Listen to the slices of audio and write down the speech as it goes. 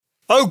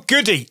Oh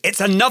goody, it's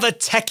another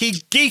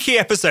techie geeky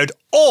episode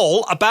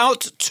all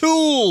about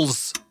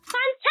tools.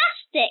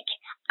 Fantastic!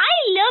 I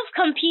love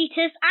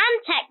computers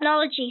and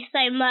technology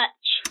so much.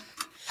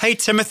 Hey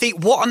Timothy,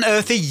 what on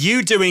earth are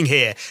you doing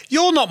here?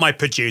 You're not my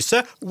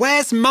producer.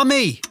 Where's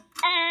Mummy?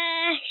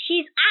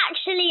 She's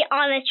actually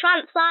on a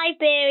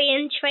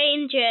Trans-Siberian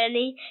train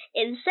journey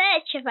in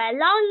search of her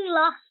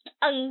long-lost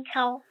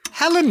uncle.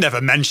 Helen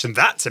never mentioned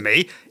that to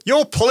me.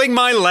 You're pulling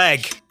my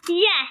leg.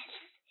 Yes.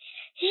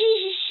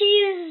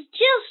 She's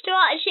just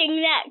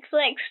watching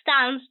Netflix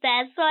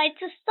downstairs, so I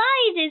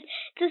decided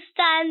to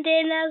stand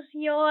in as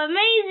your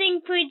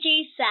amazing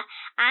producer.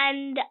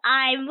 And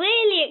I'm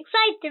really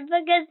excited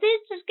because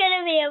this is going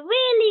to be a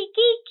really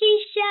geeky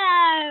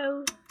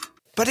show.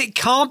 But it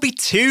can't be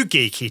too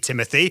geeky,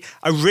 Timothy.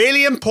 A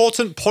really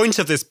important point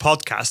of this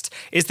podcast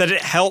is that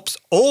it helps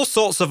all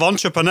sorts of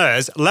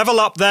entrepreneurs level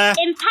up their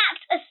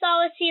impact,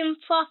 authority and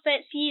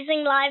profits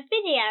using live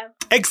video.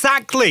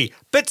 Exactly.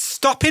 But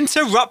stop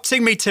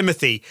interrupting me,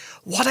 Timothy.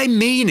 What I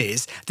mean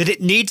is that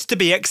it needs to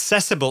be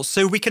accessible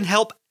so we can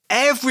help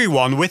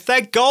everyone with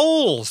their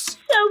goals.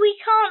 So we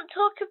can't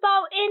talk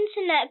about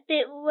internet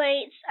bit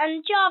rates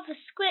and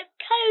JavaScript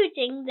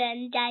coding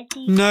then,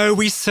 Daddy? No,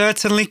 we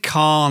certainly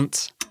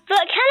can't.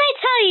 But can I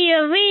tell you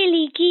a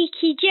really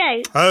geeky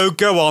joke? Oh,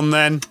 go on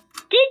then.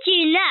 Did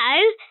you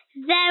know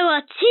there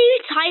are two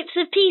types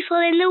of people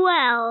in the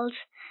world?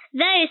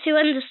 Those who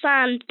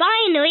understand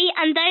binary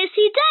and those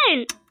who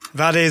don't.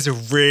 That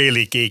is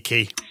really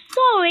geeky.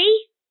 Sorry,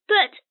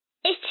 but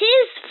it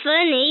is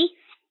funny.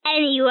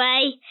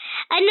 Anyway,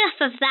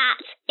 enough of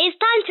that. It's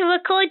time to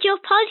record your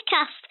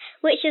podcast,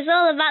 which is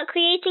all about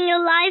creating a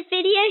live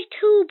video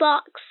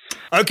toolbox.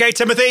 Okay,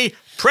 Timothy,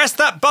 press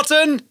that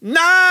button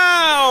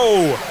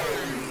now!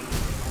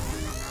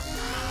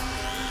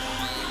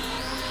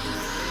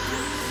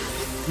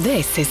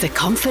 This is the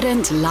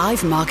Confident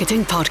Live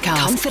Marketing Podcast.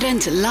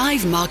 Confident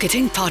Live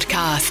Marketing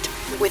Podcast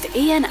with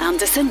Ian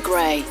Anderson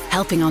Gray,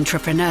 helping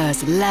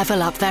entrepreneurs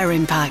level up their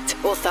impact,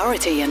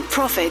 authority and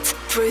profits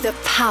through the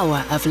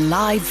power of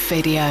live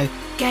video.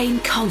 Gain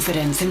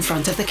confidence in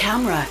front of the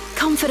camera,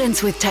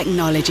 confidence with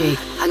technology,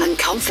 and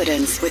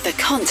confidence with the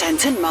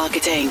content and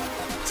marketing.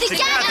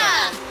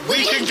 Together,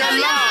 we can go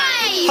live!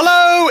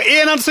 Hello,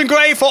 Ian Anderson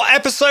Gray for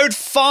episode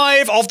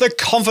 5 of the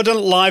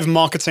Confident Live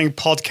Marketing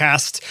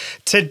Podcast.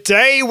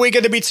 Today, we're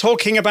going to be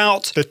talking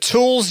about the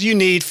tools you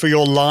need for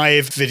your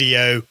live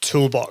video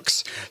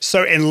toolbox.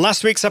 So in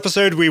last week's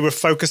episode, we were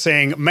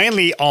focusing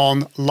mainly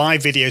on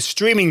live video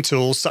streaming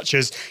tools such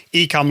as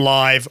Ecamm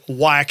Live,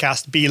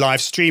 Wirecast, BeLive,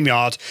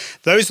 StreamYard.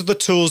 Those are the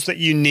tools that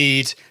you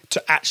need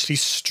to actually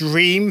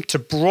stream, to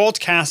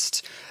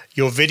broadcast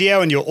your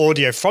video and your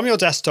audio from your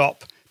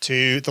desktop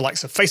to the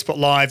likes of Facebook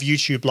Live,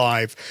 YouTube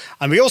Live.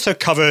 And we also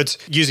covered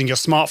using your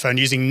smartphone,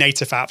 using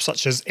native apps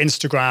such as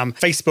Instagram,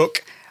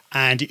 Facebook,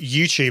 and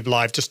YouTube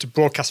Live just to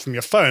broadcast from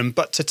your phone.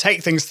 But to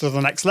take things to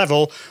the next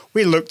level,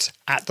 we looked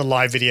at the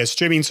live video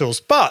streaming tools.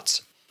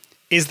 But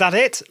is that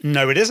it?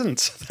 No, it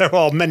isn't. There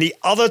are many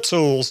other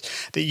tools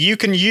that you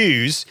can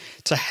use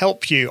to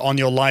help you on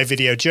your live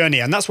video journey.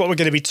 And that's what we're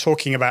going to be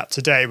talking about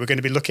today. We're going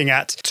to be looking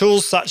at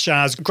tools such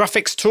as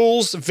graphics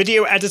tools,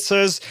 video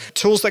editors,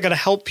 tools that are going to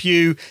help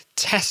you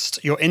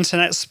test your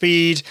internet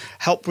speed,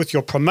 help with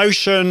your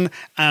promotion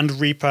and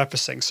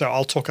repurposing. So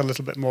I'll talk a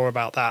little bit more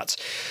about that.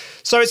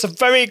 So it's a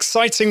very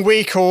exciting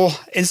week, or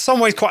in some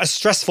ways quite a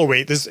stressful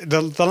week.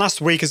 The last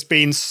week has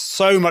been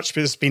so much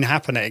that's been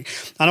happening.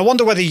 And I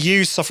wonder whether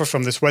you suffer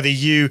from this, whether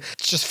you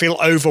just feel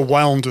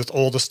overwhelmed with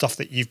all the stuff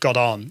that you've got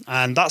on.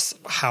 And that's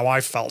how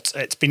I felt.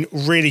 It's been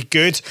really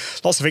good,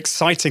 lots of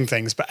exciting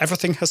things, but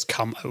everything has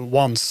come at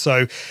once.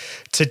 So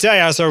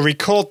today, as I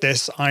record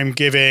this, I'm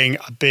giving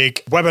a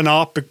big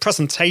webinar, big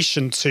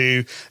presentation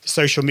to the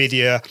Social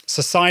Media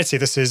Society.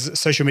 This is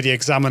Social Media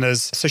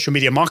Examiner's Social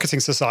Media Marketing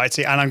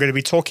Society. And I'm going to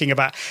be talking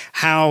about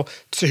how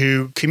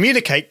to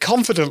communicate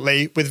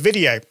confidently with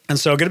video. And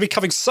so I'm going to be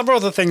covering some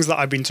other things that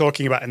I've been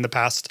talking about in the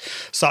past,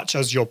 such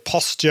as your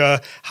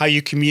posture, how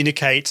you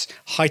communicate,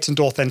 heightened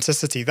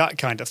authenticity, that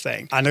kind of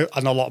thing, and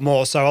a lot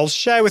more. So I'll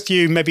share with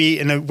you maybe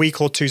in a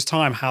week or two's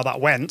time how that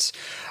went.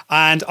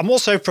 And I'm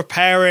also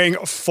preparing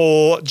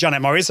for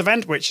Janet Murray's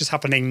event, which is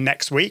happening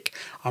next week.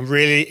 I'm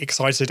really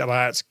excited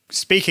about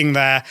speaking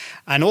there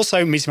and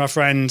also meeting my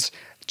friend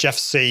Jeff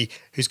C,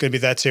 who's going to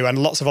be there too, and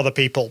lots of other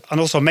people. And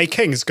also May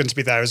King is going to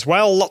be there as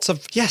well. Lots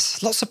of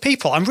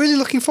people. I'm really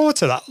looking forward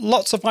to that.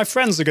 Lots of my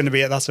friends are going to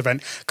be at that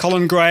event.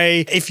 Colin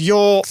Gray, if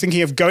you're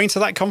thinking of going to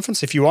that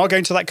conference, if you are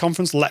going to that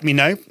conference, let me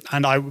know.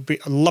 And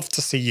I'd love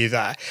to see you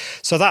there.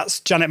 So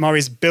that's Janet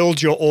Murray's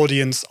Build Your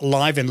Audience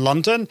Live in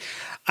London.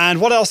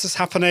 And what else is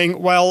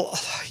happening? Well,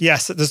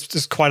 yes,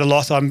 there's quite a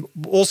lot. I'm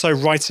also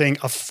writing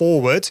a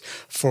foreword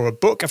for a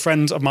book. A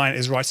friend of mine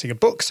is writing a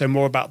book, so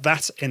more about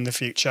that in the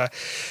future.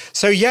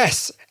 So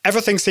yes,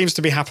 everything seems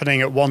to be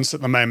happening at once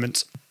at the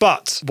moment.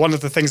 But one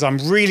of the things I'm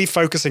really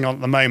focusing on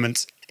at the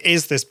moment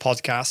is this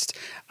podcast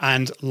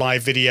and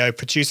live video,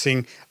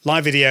 producing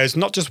live videos,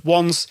 not just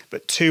once,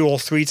 but 2 or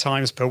 3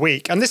 times per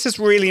week. And this is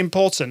really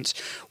important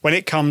when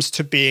it comes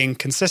to being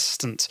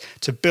consistent,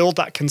 to build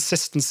that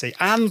consistency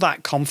and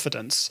that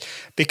confidence.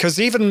 Because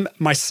even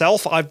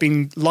myself, I've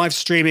been live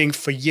streaming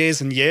for years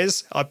and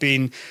years. I've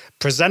been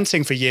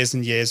presenting for years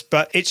and years,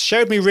 but it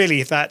showed me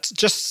really that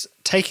just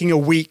taking a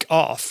week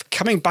off,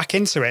 coming back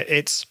into it,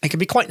 it can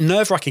be quite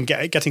nerve-wracking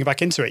getting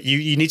back into it.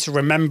 You need to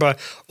remember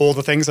all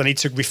the things. I need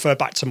to refer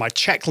back to my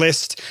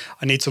checklist.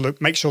 I need to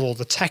make sure all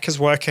the tech is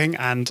working.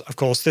 And of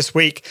course, this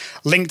week,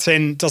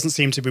 LinkedIn doesn't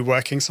seem to be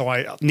working. So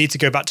I need to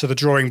go back to the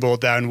drawing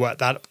board there and work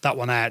that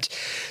one out.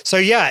 So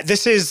yeah,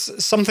 this is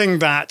something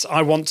that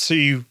I want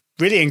to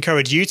really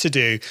encourage you to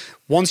do.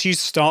 Once you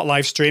start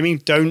live streaming,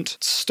 don't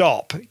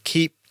stop.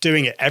 Keep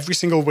doing it every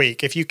single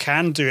week. If you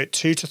can, do it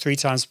 2 to 3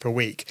 times per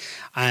week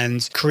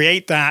and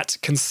create that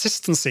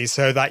consistency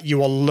so that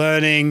you are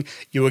learning,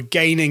 you are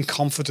gaining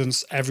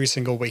confidence every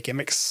single week. It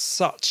makes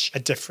such a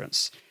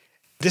difference.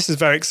 This is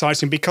very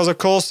exciting because, of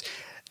course,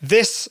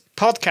 this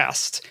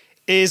podcast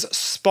is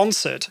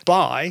sponsored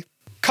by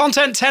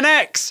Content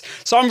 10X.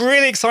 So I'm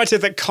really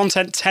excited that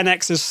Content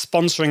 10X is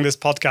sponsoring this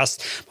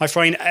podcast. My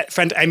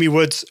friend Amy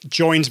Woods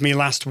joined me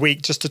last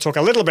week just to talk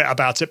a little bit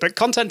about it. But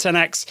Content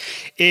 10X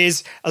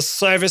is a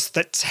service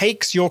that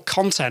takes your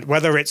content,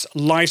 whether it's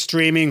live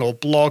streaming or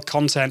blog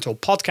content or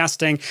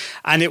podcasting,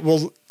 and it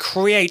will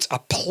create a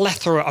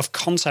plethora of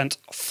content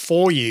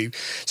for you.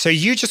 So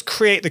you just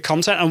create the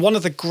content. And one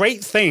of the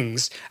great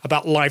things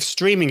about live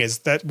streaming is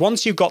that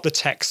once you've got the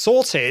tech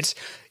sorted,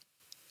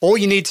 all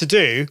you need to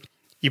do,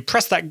 you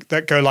press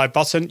that go live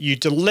button, you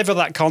deliver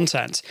that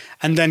content,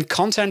 and then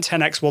Content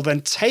 10X will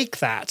then take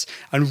that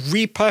and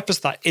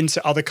repurpose that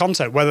into other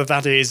content, whether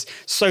that is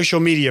social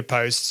media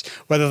posts,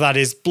 whether that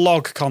is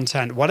blog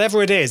content,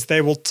 whatever it is,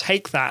 they will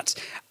take that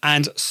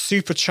and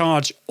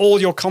supercharge all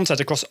your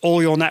content across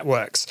all your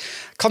networks.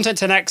 Content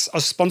 10X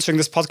are sponsoring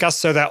this podcast,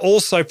 so they're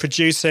also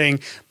producing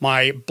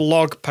my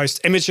blog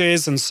post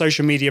images and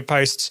social media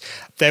posts.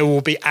 They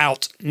will be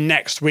out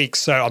next week,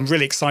 so I'm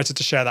really excited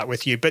to share that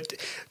with you. But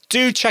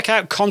do check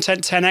out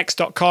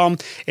content10x.com.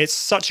 It's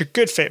such a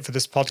good fit for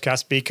this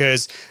podcast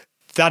because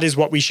that is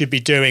what we should be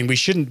doing. We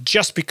shouldn't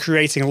just be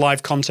creating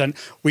live content.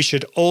 We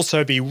should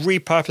also be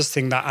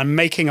repurposing that and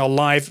making our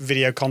live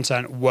video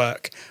content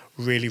work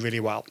really, really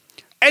well.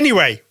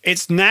 Anyway,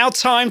 it's now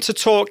time to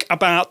talk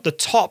about the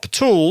top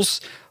tools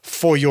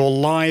for your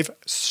live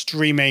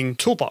streaming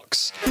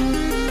toolbox.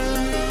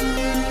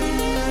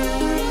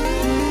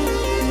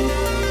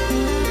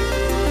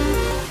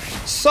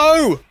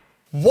 So,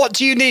 what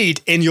do you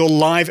need in your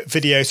live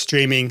video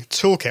streaming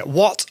toolkit?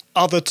 What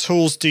other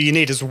tools do you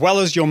need, as well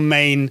as your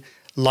main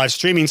live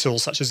streaming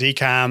tools such as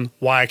Ecamm,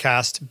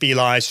 Wirecast,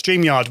 BeLive,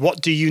 StreamYard?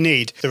 What do you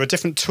need? There are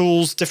different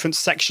tools, different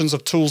sections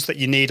of tools that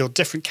you need, or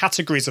different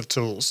categories of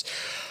tools.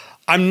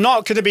 I'm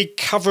not going to be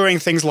covering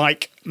things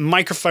like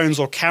microphones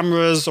or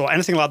cameras or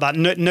anything like that.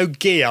 No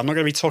gear. I'm not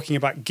going to be talking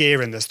about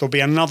gear in this. There'll be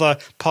another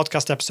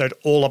podcast episode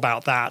all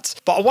about that.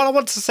 But what I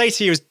want to say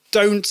to you is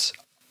don't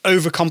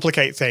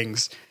overcomplicate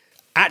things.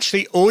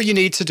 Actually, all you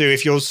need to do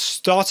if you're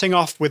starting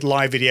off with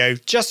live video,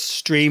 just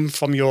stream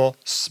from your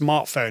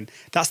smartphone.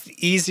 That's the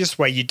easiest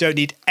way. You don't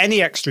need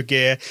any extra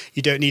gear.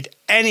 You don't need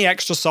any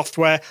extra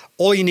software.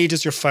 All you need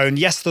is your phone.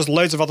 Yes, there's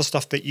loads of other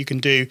stuff that you can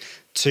do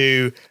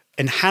to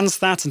enhance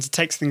that and to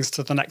take things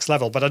to the next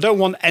level. But I don't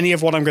want any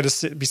of what I'm going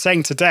to be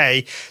saying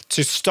today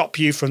to stop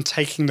you from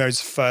taking those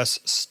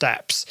first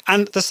steps.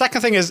 And the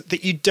second thing is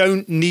that you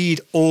don't need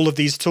all of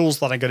these tools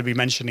that I'm going to be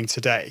mentioning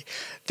today.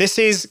 This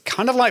is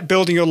kind of like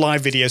building your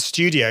live video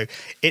studio.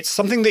 It's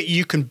something that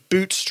you can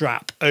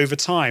bootstrap over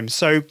time.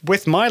 So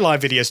with my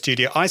live video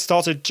studio, I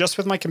started just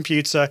with my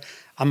computer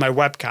and my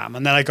webcam.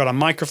 And then I got a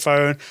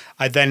microphone.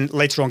 I then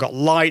later on got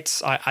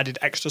lights. I added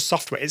extra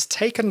software. It's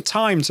taken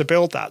time to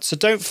build that. So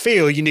don't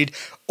feel you need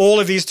all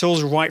of these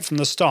tools right from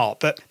the start.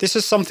 But this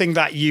is something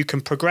that you can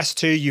progress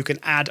to, you can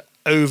add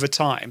over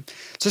time,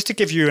 just to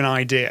give you an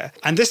idea.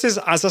 And this is,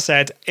 as I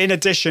said, in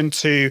addition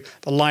to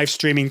the live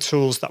streaming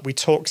tools that we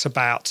talked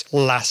about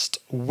last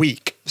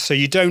week. So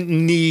you don't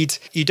need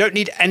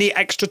any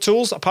extra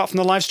tools apart from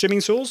the live streaming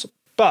tools,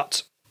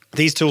 but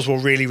these tools will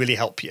really, really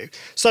help you.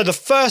 So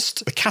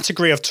the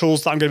category of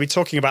tools that I'm going to be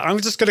talking about, I'm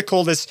just going to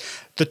call this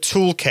the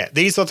toolkit.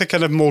 These are the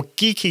kind of more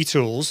geeky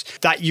tools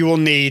that you will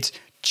need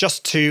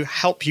just to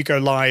help you go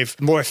live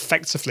more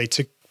effectively,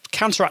 to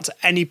counteract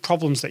any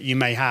problems that you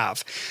may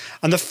have.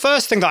 And the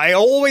first thing that I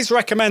always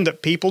recommend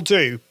that people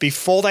do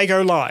before they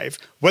go live,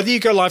 whether you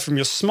go live from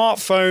your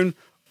smartphone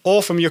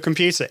or from your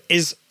computer,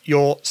 is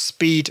your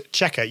speed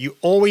checker. You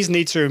always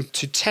need to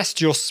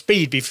test your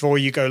speed before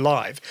you go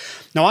live.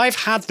 Now, I've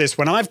had this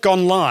when I've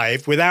gone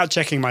live without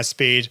checking my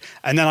speed,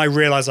 and then I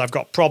realize I've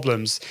got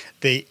problems.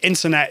 The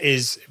internet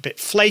is a bit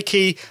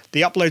flaky.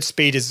 The upload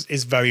speed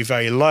is very,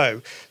 very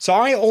low. So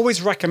I always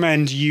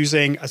recommend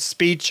using a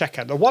speed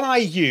checker. The one I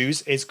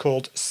use is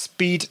called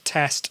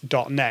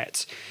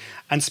speedtest.net.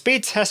 And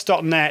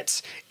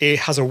speedtest.net, it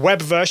has a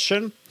web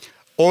version,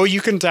 or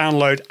you can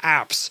download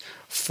apps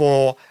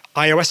for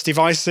iOS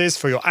devices,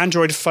 for your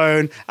Android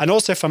phone, and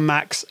also for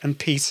Macs and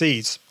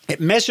PCs. It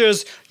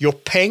measures your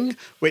ping,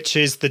 which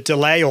is the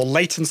delay or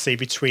latency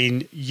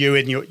between you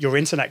and your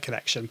internet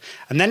connection.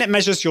 And then it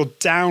measures your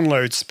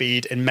download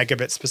speed in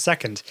megabits per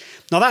second.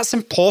 Now, that's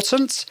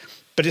important,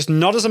 but it's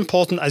not as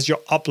important as your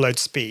upload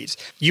speed.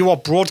 You are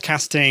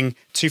broadcasting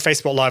to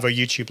Facebook Live or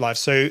YouTube Live,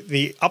 so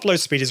the upload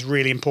speed is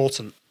really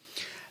important.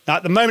 Now,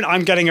 at the moment,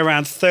 I'm getting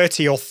around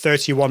 30 or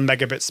 31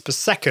 megabits per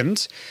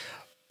second.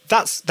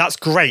 That's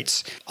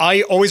great.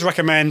 I always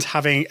recommend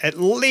having at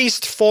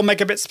least 4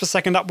 megabits per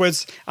second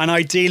upwards, and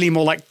ideally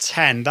more like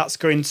 10. That's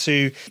going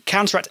to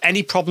counteract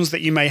any problems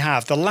that you may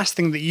have. The last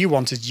thing that you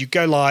want is you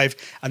go live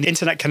and the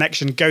internet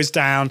connection goes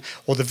down,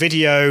 or the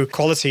video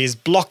quality is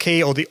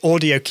blocky, or the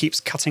audio keeps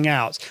cutting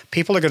out.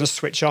 People are going to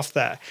switch off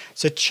there.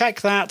 So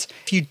check that.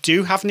 If you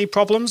do have any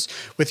problems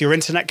with your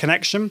internet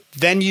connection,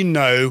 then you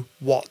know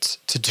what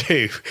to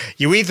do.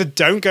 You either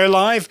don't go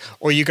live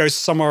or you go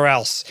somewhere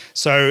else.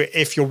 So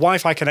if your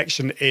Wi-Fi connection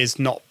is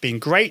not being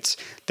great,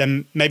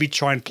 then maybe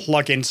try and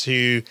plug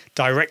into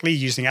directly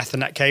using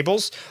Ethernet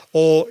cables,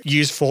 or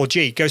use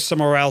 4G. Go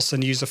somewhere else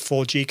and use a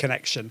 4G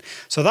connection.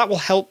 So that will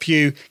help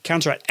you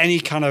counteract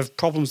any kind of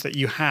problems that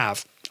you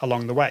have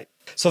along the way.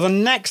 So the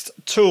next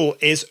tool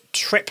is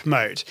Trip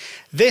Mode.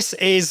 This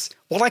is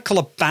what I call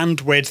a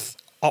bandwidth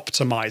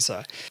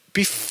optimizer.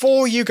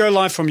 Before you go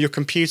live from your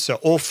computer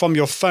or from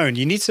your phone,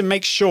 you need to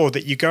make sure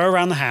that you go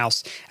around the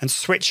house and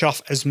switch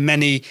off as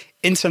many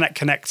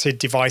internet-connected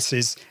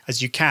devices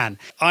as you can.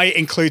 I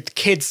include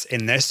kids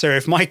in this, so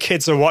if my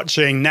kids are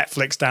watching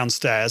Netflix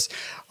downstairs,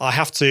 I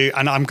have to,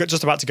 and I'm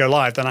just about to go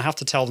live, then I have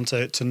to tell them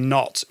to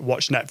not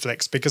watch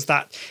Netflix, because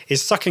that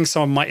is sucking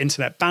some of my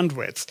internet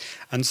bandwidth.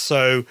 And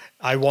so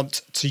I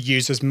want to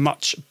use as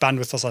much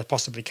bandwidth as I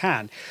possibly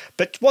can.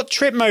 But what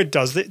Trip Mode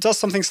does, it does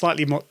something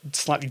slightly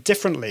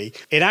differently.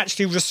 It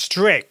actually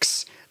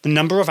restricts the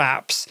number of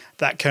apps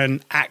that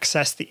can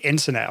access the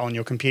internet on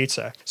your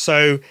computer.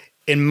 So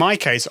in my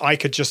case, I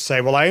could just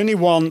say, well, I only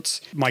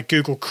want my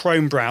Google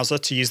Chrome browser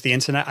to use the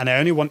internet, and I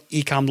only want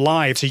Ecamm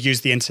Live to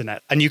use the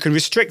internet. And you can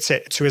restrict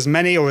it to as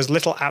many or as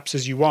little apps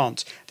as you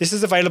want. This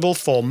is available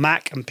for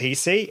Mac and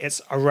PC.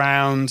 It's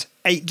around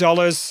 $8,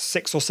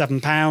 £6 or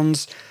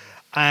 £7.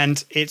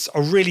 And it's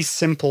a really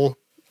simple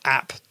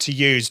app to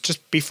use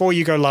just before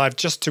you go live,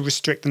 just to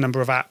restrict the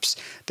number of apps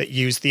that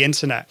use the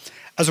internet.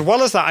 As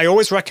well as that, I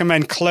always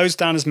recommend close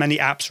down as many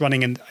apps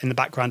running in the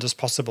background as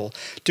possible.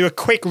 Do a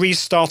quick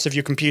restart of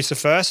your computer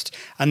first,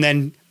 and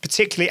then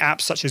particularly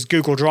apps such as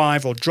Google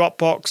Drive or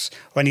Dropbox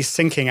or any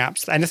syncing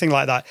apps, anything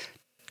like that,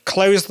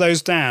 close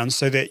those down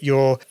so that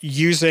you're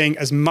using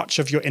as much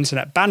of your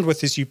internet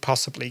bandwidth as you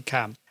possibly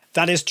can.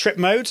 That is Trip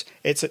Mode.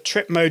 It's at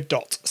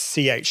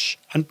tripmode.ch.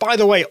 And by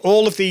the way,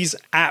 all of these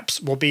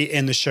apps will be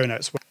in the show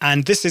notes.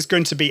 And this is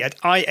going to be at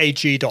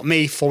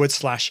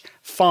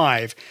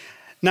iag.me/5.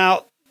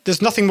 Now,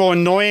 there's nothing more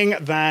annoying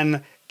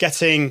than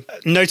getting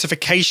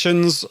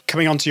notifications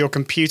coming onto your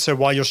computer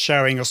while you're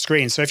sharing your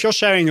screen. So if you're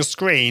sharing your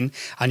screen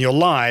and you're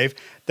live,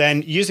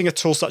 then using a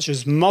tool such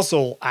as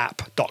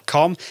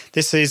muzzleapp.com,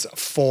 this is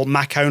for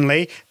Mac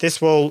only, this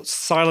will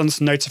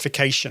silence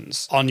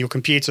notifications on your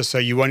computer so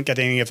you won't get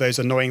any of those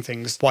annoying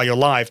things while you're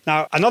live.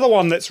 Now, another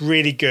one that's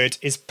really good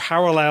is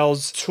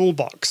Parallels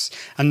Toolbox.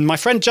 And my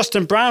friend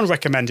Justin Brown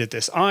recommended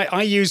this.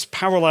 I use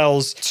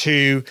Parallels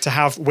to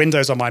have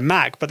Windows on my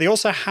Mac, but they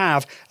also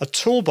have a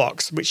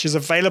toolbox which is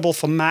available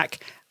for Mac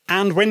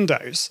and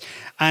Windows.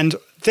 And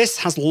this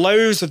has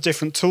loads of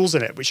different tools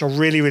in it, which are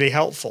really, really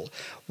helpful.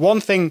 One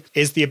thing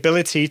is the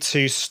ability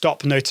to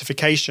stop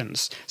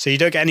notifications. So you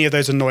don't get any of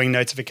those annoying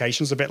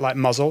notifications, a bit like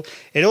Muzzle.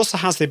 It also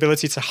has the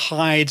ability to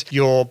hide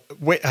your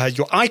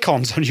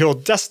icons on your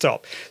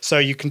desktop. So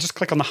you can just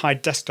click on the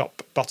Hide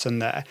Desktop button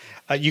there.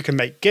 You can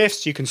make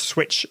GIFs, you can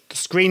switch the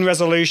screen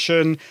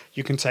resolution,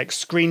 you can take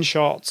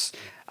screenshots,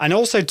 and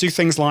also do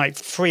things like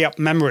free up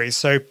memory.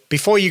 So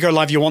before you go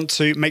live, you want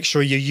to make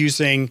sure you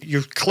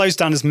close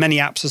down as many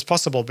apps as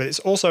possible, but it's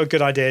also a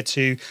good idea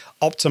to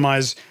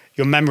optimize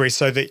your memory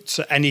so that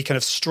any kind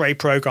of stray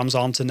programs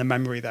aren't in the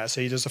memory there.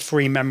 So there's a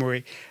free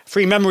memory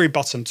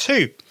button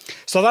too.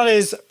 So that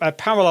is a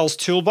Parallels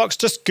Toolbox.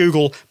 Just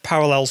Google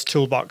Parallels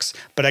Toolbox.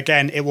 But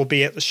again, it will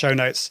be at the show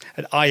notes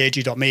at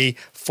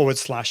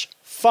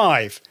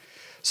iag.me/5.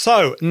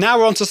 So now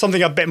we're on to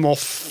something a bit more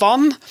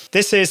fun.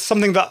 This is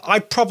something that I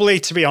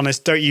probably, to be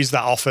honest, don't use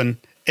that often,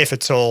 if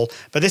at all.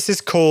 But this is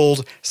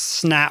called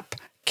Snap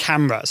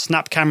Camera.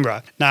 Snap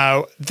Camera.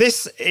 Now,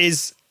 this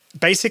is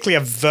basically a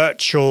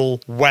virtual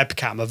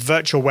webcam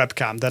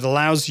that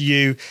allows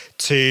you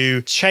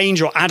to change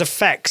or add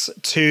effects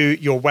to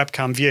your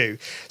webcam view.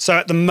 So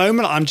at the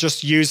moment, I'm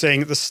just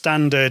using the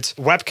standard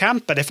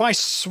webcam. But if I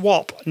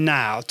swap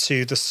now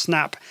to the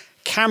Snap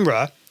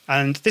Camera,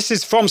 and this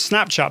is from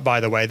Snapchat, by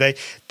the way.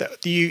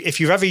 If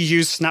you've ever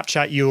used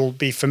Snapchat, you'll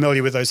be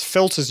familiar with those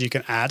filters you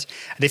can add.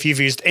 And if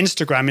you've used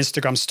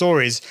Instagram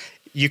Stories,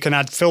 You can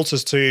add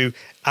filters to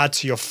add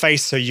to your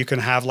face, so you can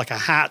have like a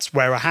hat,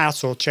 wear a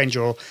hat, or change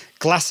your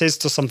glasses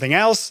to something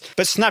else.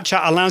 But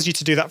Snapchat allows you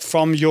to do that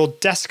from your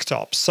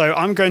desktop. So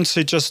I'm going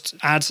to just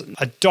add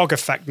a dog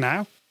effect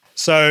now.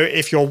 So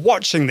if you're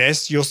watching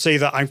this, you'll see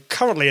that I'm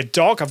currently a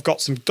dog. I've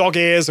got some dog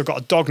ears, I've got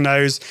a dog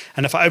nose,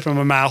 and if I open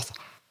my mouth,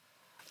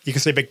 you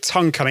can see a big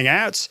tongue coming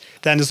out.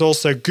 Then there's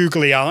also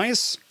googly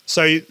eyes.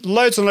 So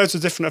loads and loads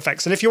of different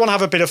effects. And if you want to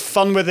have a bit of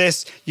fun with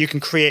this, you can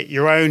create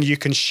your own, you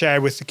can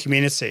share with the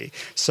community.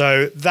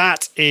 So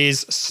that is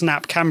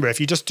Snap Camera. If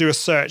you just do a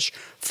search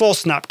for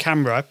Snap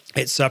Camera,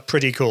 it's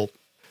pretty cool.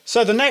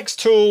 So the next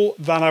tool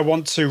that I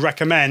want to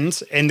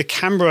recommend in the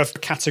camera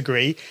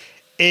category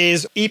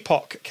is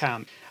Epoch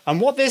Cam.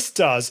 And what this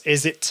does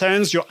is it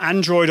turns your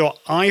Android or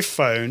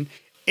iPhone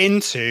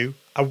into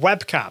a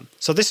webcam.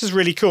 So this is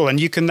really cool. And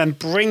you can then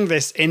bring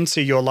this into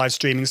your live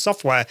streaming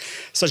software,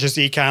 such as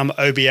Ecamm,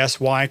 OBS,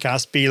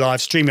 Wirecast, BeLive,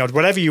 StreamYard,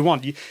 whatever you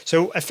want.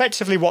 So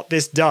effectively what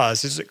this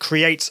does is it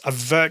creates a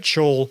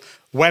virtual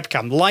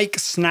webcam like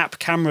Snap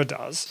Camera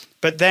does,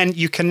 but then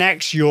you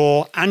connect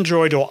your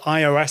Android or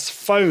iOS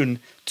phone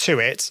to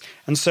it.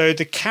 And so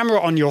the camera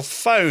on your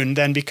phone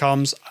then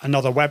becomes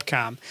another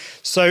webcam.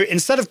 So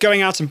instead of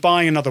going out and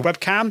buying another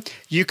webcam,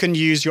 you can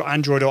use your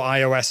Android or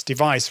iOS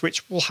device,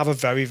 which will have a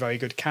very, very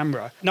good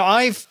camera. Now,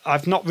 I've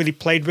not really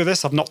played with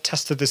this. I've not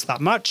tested this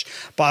that much,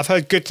 but I've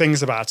heard good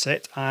things about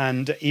it.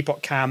 And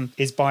Epoch Cam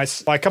is by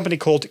a company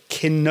called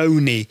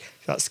Kinoni.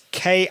 That's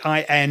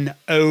KINONI.com.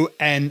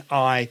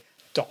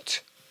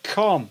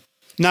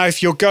 Now,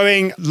 if you're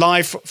going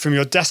live from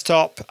your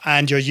desktop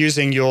and you're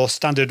using your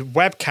standard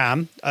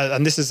webcam,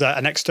 and this is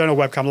an external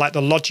webcam like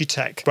the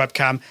Logitech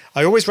webcam,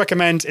 I always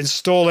recommend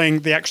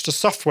installing the extra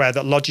software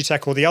that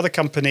Logitech or the other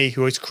company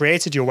who has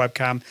created your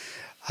webcam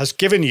has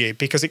given you,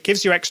 because it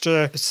gives you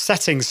extra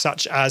settings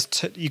such as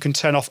you can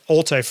turn off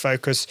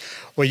autofocus,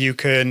 or you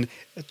can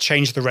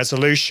change the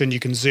resolution, you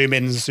can zoom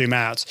in and zoom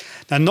out.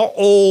 Now, not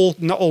all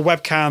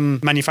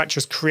webcam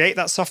manufacturers create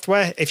that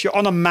software. If you're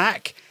on a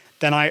Mac,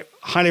 then I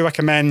highly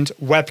recommend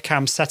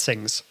Webcam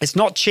Settings. It's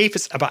not cheap,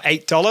 it's about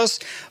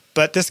 $8,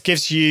 but this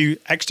gives you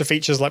extra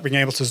features like being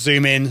able to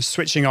zoom in,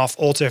 switching off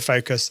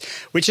autofocus,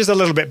 which is a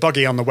little bit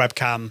buggy on the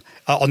webcam,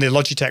 on the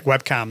Logitech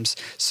webcams.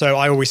 So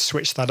I always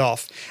switch that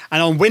off.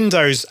 And on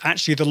Windows,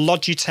 actually the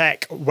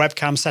Logitech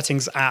Webcam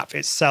Settings app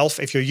itself,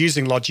 if you're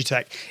using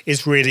Logitech,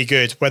 is really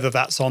good, whether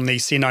that's on the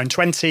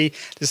C920,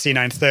 the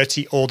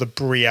C930, or the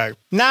Brio.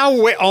 Now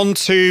we're on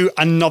to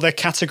another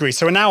category.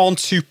 So we're now on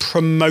to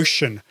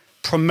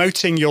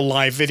promoting your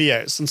live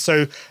videos. And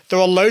so there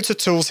are loads of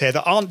tools here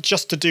that aren't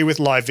just to do with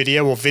live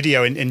video or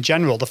video in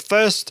general. The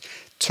first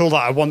tool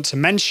that I want to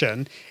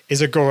mention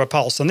is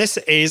Agorapulse, and this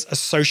is a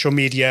social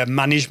media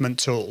management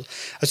tool.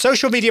 A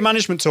social media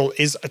management tool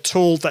is a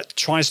tool that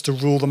tries to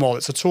rule them all.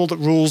 It's a tool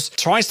that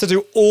tries to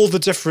do all the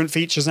different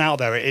features out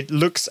there. It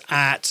looks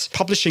at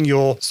publishing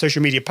your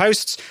social media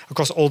posts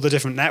across all the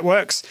different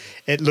networks.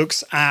 It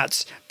looks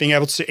at being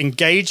able to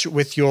engage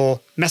with your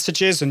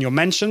messages and your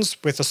mentions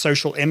with a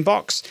social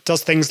inbox. It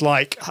does things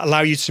like allow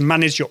you to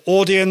manage your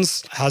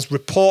audience, has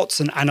reports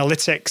and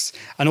analytics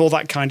and all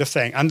that kind of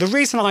thing. And the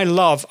reason I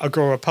love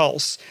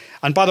Agorapulse,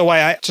 and by the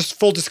way, just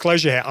full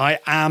disclosure here, I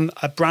am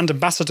a brand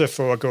ambassador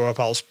for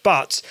Agorapulse,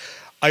 but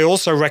I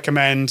also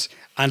recommend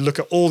and look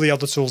at all the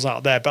other tools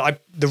out there. But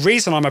the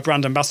reason I'm a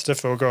brand ambassador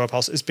for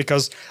Agorapulse is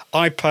because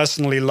I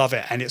personally love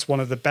it, and it's one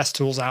of the best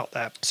tools out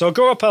there. So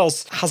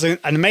Agorapulse has an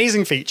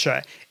amazing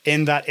feature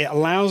in that it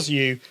allows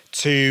you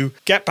to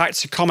get back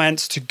to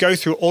comments, to go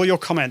through all your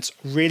comments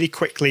really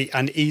quickly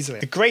and easily.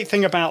 The great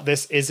thing about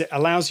this is it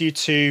allows you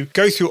to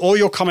go through all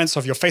your comments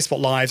of your Facebook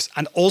Lives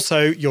and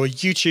also your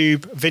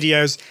YouTube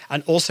videos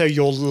and also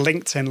your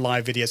LinkedIn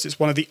Live videos. It's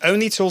one of the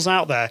only tools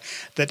out there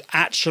that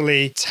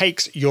actually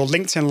takes your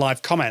LinkedIn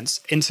Live comments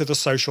into the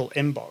social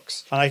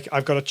inbox. And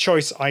I've got a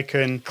choice. I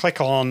can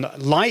click on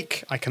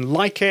like, I can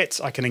like it,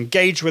 I can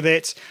engage with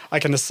it, I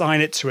can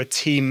assign it to a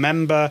team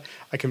member,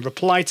 I can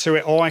reply to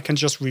it, or I can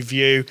just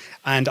review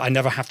and I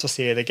never have to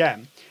see it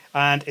again.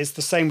 And it's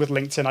the same with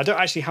LinkedIn. I don't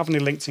actually have any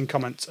LinkedIn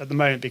comments at the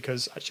moment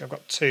because actually I've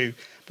got 2,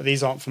 but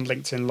these aren't from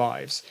LinkedIn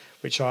Lives,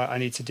 which I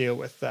need to deal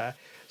with there.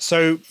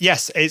 So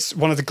yes, it's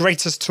one of the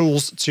greatest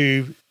tools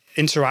to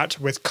interact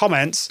with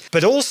comments,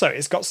 but also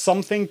it's got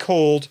something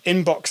called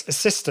Inbox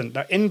Assistant.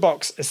 Now,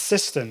 Inbox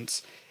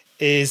Assistant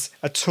is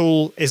a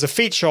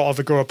feature of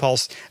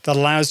Agorapulse that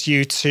allows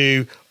you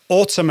to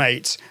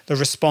automate the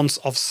response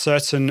of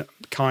certain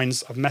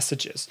kinds of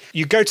messages.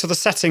 You go to the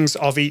settings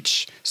of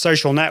each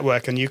social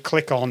network and you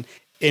click on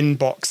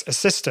Inbox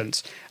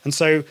Assistant. And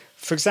so,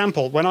 for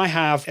example, when I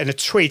have in a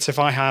tweet, if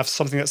I have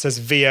something that says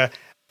via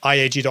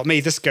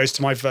iag.me, this goes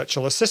to my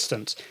virtual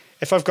assistant.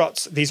 If I've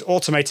got these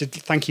automated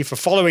thank you for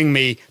following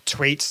me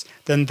tweets,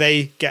 then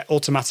they get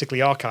automatically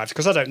archived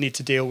because I don't need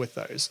to deal with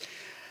those.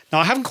 Now,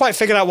 I haven't quite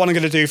figured out what I'm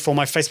going to do for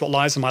my Facebook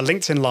Lives and my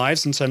LinkedIn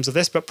Lives in terms of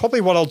this, but probably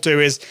what I'll do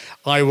is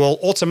I will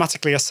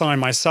automatically assign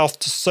myself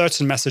to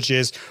certain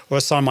messages or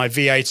assign my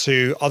VA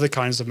to other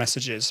kinds of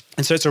messages.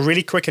 And so it's a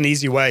really quick and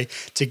easy way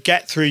to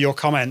get through your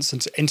comments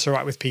and to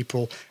interact with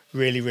people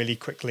really, really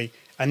quickly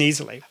and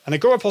easily. And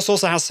Agorapulse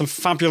also has some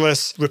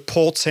fabulous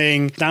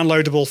reporting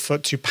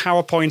downloadable to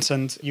PowerPoint,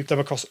 and you come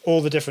across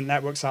all the different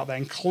networks out there,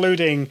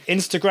 including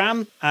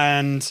Instagram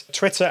and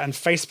Twitter and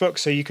Facebook,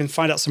 so you can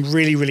find out some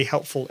really, really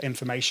helpful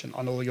information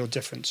on all your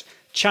different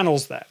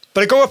channels there.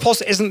 But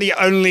Agorapulse isn't the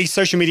only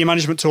social media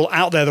management tool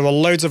out there. There are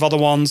loads of other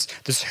ones.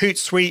 There's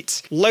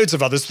Hootsuite, loads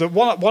of others. But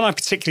one I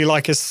particularly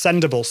like is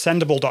Sendable,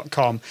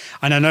 sendable.com.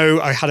 And I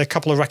know I had a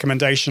couple of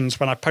recommendations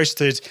when I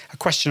posted a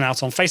question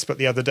out on Facebook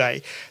the other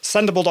day.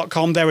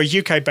 Sendable.com, they're a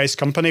UK-based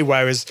company,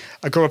 whereas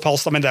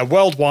Agorapulse, I mean, they're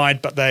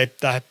worldwide, but their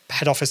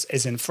head office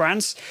is in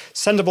France.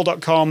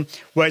 Sendable.com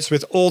works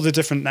with all the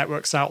different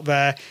networks out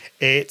there.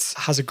 It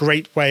has a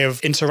great way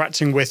of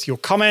interacting with your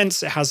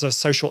comments. It has a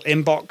social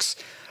inbox.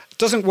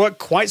 Doesn't work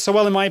quite so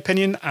well, in my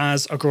opinion,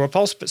 as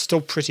Agorapulse, but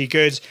still pretty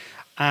good.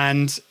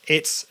 And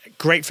it's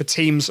great for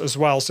teams as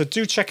well. So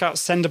do check out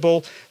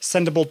Sendable.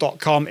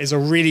 Sendable.com is a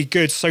really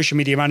good social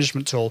media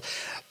management tool.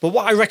 But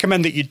what I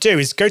recommend that you do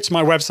is go to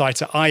my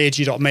website at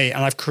iag.me,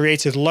 and I've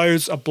created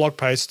loads of blog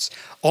posts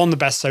on the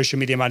best social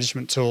media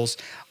management tools.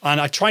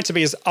 And I try to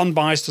be as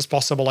unbiased as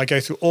possible. I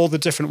go through all the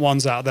different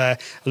ones out there,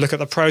 look at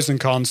the pros and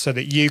cons so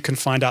that you can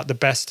find out the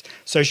best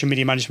social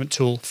media management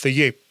tool for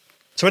you.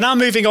 So we're now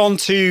moving on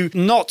to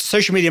not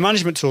social media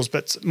management tools,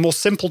 but more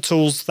simple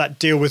tools that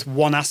deal with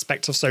one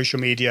aspect of social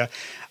media.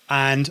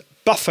 And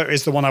Buffer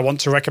is the one I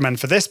want to recommend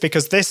for this,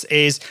 because this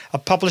is a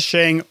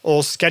publishing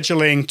or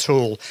scheduling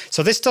tool.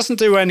 So this doesn't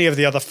do any of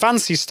the other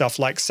fancy stuff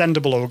like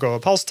Sendable or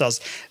Agorapulse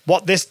does.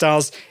 What this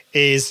does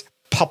is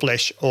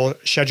publish or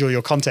schedule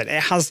your content.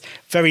 It has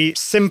very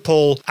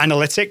simple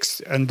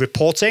analytics and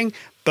reporting,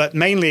 but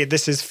mainly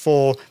this is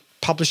for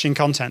publishing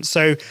content.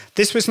 So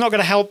this was not going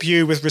to help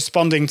you with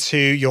responding to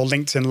your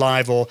LinkedIn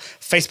Live or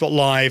Facebook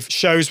Live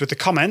shows with the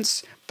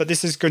comments, but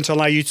this is going to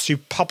allow you to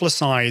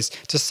publicize,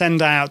 to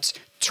send out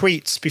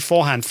tweets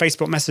beforehand,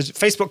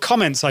 Facebook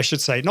comments, I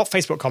should say, not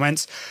Facebook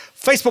comments,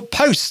 Facebook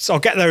posts. I'll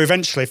get there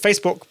eventually.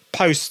 Facebook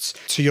posts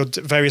to your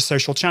various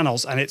social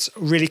channels, and it's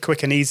really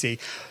quick and easy.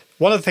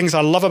 One of the things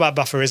I love about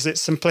Buffer is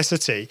its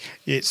simplicity.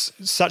 It's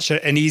such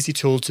an easy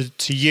tool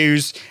to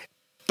use,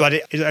 but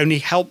it only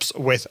helps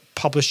with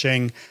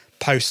publishing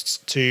posts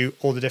to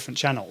all the different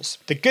channels.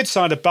 The good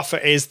side of Buffer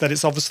is that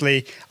it's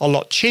obviously a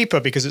lot cheaper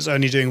because it's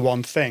only doing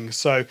one thing.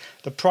 So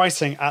the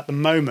pricing at the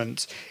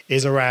moment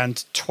is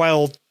around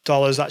 $12.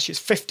 Actually, it's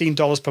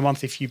 $15 per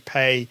month if you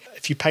pay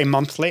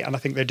monthly, and I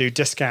think they do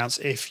discounts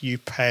if you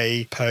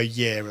pay per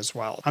year as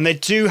well. And they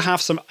do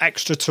have some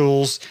extra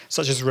tools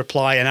such as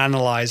Reply and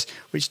Analyze,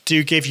 which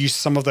do give you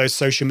some of those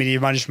social media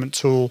management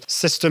tool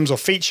systems or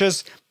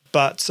features,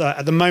 but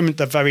at the moment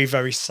they're very,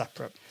 very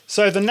separate.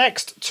 So the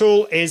next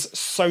tool is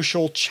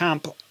Social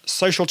Champ.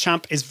 Social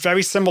Champ is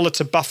very similar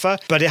to Buffer,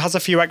 but it has a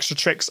few extra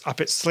tricks up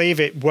its sleeve.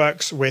 It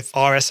works with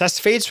RSS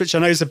feeds, which I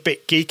know is a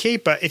bit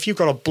geeky, but if you've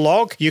got a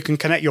blog, you can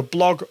connect your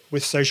blog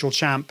with Social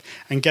Champ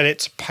and get it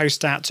to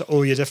post out to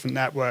all your different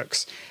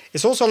networks.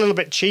 It's also a little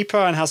bit cheaper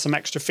and has some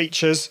extra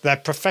features. Their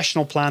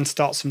professional plan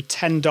starts from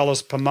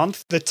 $10 per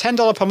month. The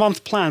 $10 per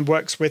month plan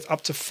works with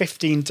up to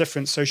 15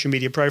 different social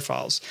media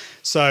profiles.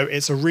 So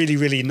it's a really,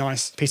 really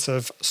nice piece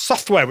of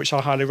software, which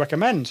I highly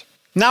recommend.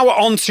 Now we're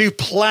on to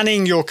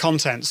planning your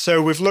content.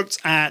 So we've looked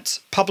at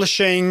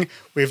publishing,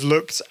 we've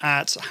looked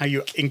at how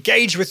you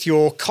engage with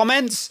your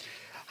comments.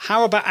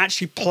 How about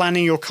actually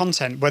planning your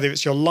content, whether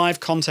it's your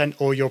live content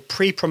or your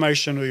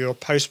pre-promotion or your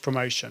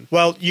post-promotion?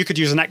 Well, you could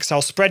use an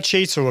Excel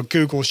spreadsheet or a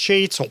Google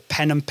Sheet or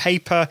pen and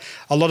paper.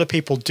 A lot of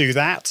people do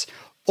that.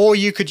 Or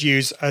you could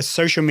use a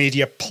social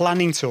media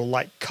planning tool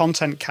like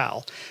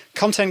ContentCal.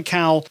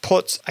 ContentCal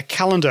puts a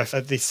calendar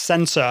at the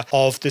center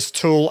of this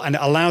tool, and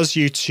it allows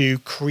you to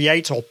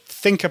create or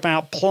think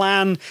about,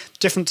 plan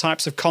different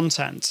types of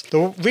content.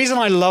 The reason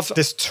I love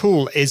this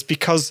tool is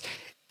because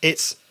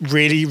it's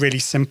really, really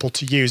simple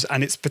to use,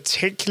 and it's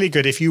particularly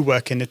good if you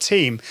work in a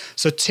team.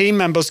 So team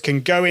members can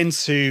go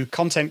into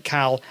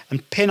ContentCal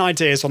and pin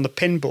ideas on the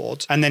pin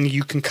board, and then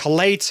you can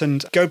collate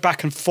and go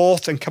back and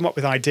forth and come up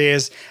with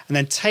ideas, and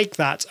then take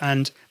that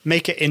and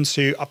make it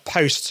into a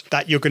post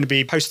that you're going to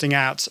be posting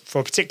out for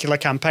a particular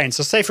campaign.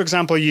 So say, for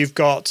example, you've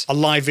got a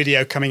live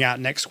video coming out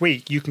next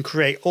week. You can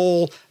create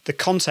all the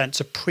content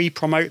to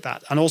pre-promote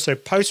that and also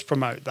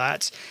post-promote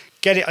that,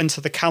 get it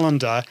into the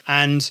calendar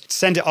and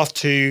send it off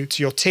to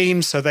your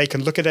team so they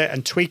can look at it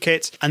and tweak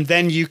it. And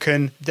then you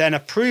can then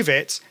approve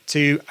it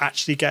to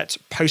actually get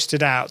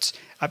posted out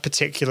at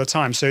particular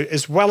times. So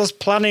as well as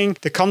planning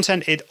the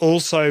content, it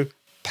also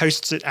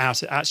posts it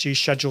out. It actually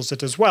schedules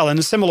it as well in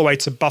a similar way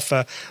to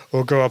Buffer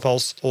or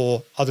Agorapulse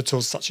or other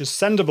tools such as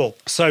Sendable.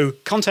 So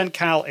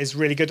ContentCal is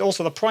really good.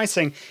 Also, the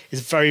pricing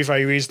is very,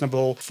 very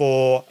reasonable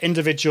for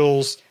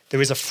individuals.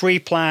 There is a free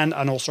plan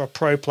and also a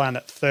pro plan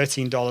at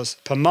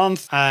 $13 per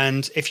month.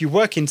 And if you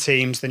work in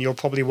teams, then you'll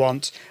probably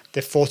want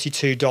the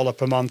 $42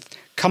 per month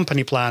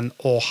company plan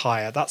or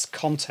higher. That's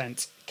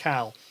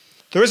ContentCal.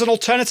 There is an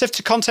alternative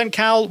to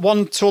ContentCal.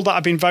 One tool that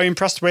I've been very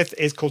impressed with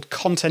is called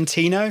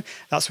Contentino.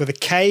 That's with a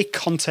K,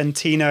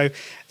 Contentino.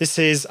 This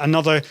is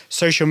another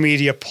social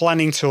media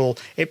planning tool.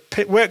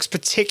 It works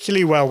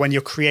particularly well when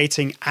you're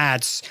creating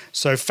ads,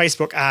 so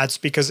Facebook ads,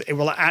 because it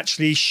will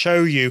actually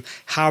show you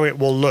how it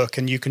will look,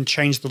 and you can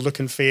change the look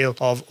and feel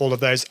of all of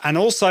those. And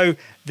also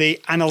the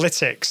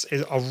analytics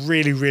are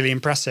really, really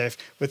impressive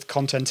with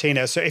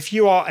Contentino. So if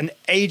you are an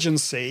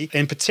agency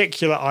in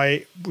particular,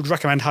 I would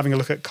recommend having a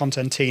look at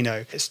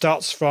Contentino. It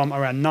starts from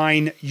around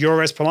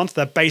 €9 per month.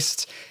 They're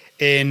based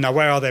in,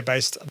 where are they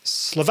based?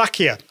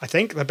 Slovakia, I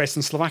think. They're based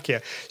in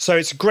Slovakia. So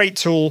it's a great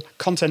tool,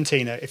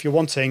 Contentino, if you're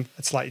wanting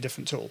a slightly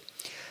different tool.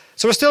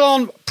 So we're still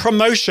on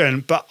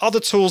promotion, but other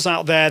tools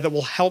out there that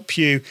will help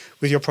you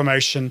with your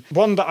promotion.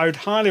 One that I would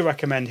highly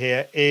recommend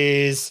here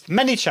is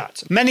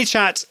ManyChat.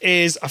 ManyChat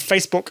is a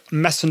Facebook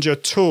Messenger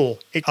tool.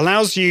 It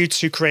allows you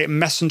to create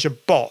messenger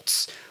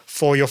bots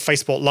for your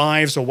Facebook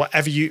Lives or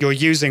whatever you're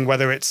using,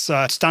 whether it's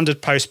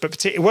standard post,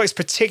 but it works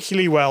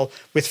particularly well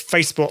with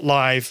Facebook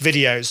Live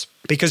videos.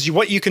 Because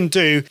what you can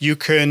do, you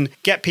can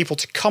get people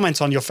to comment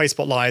on your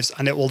Facebook Lives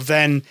and it will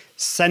then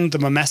send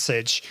them a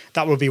message.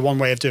 That would be one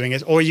way of doing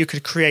it. Or you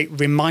could create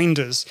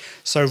reminders.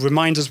 So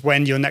reminders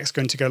when you're next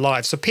going to go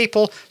live. So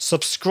people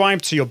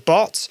subscribe to your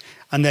bot,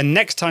 and then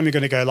next time you're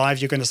going to go live,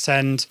 you're going to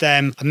send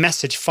them a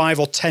message 5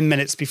 or 10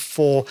 minutes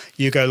before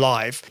you go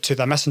live to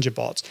their messenger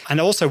bot. And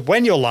also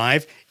when you're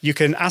live, you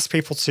can ask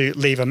people to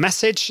leave a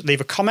message,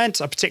 leave a comment,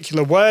 a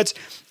particular word,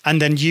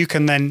 and then you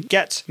can then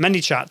get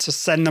ManyChat to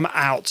send them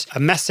out a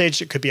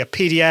message. It could be a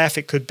PDF,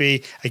 it could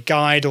be a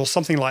guide or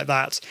something like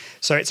that.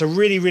 So it's a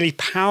really, really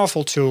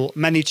powerful tool,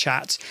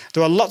 ManyChat.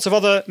 There are lots of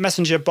other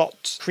messenger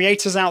bot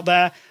creators out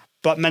there,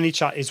 but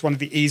ManyChat is one of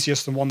the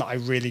easiest and one that I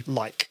really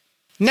like.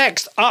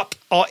 Next up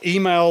are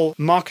email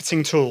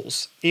marketing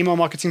tools.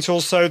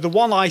 So the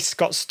one I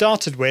got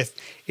started with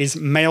is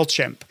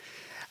MailChimp.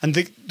 And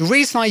the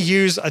reason I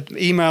use an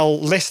email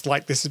list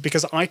like this is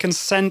because I can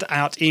send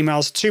out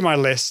emails to my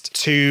list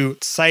to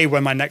say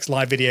when my next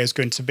live video is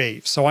going to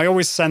be. So I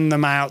always send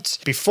them out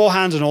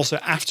beforehand and also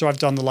after I've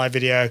done the live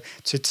video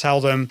to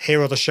tell them,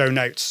 here are the show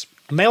notes.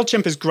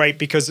 MailChimp is great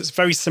because it's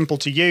very simple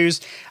to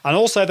use, and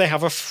also they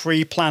have a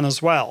free plan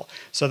as well.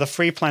 So the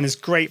free plan is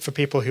great for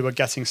people who are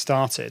getting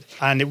started,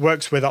 and it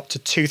works with up to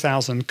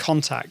 2,000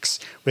 contacts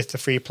with the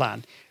free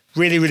plan.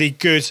 Really, really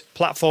good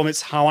platform.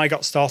 It's how I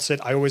got started.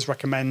 I always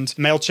recommend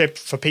MailChimp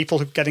for people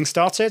who are getting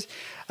started.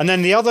 And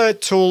then the other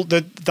tool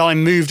that I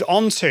moved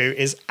on to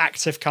is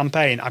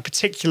ActiveCampaign. I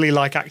particularly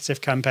like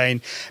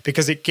ActiveCampaign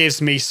because it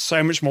gives me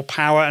so much more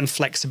power and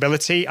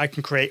flexibility. I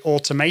can create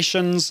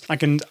automations. I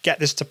can get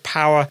this to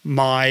power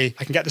my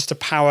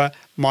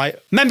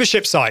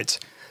membership site.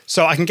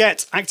 So I can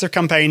get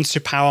ActiveCampaign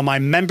to power my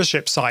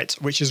membership site,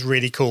 which is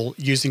really cool,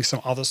 using some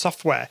other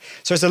software.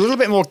 So it's a little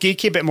bit more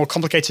geeky, a bit more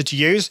complicated to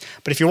use.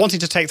 But if you're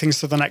wanting to take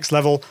things to the next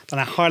level, then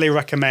I highly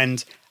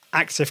recommend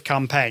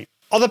ActiveCampaign.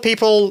 Other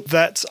people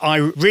that I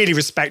really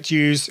respect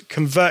use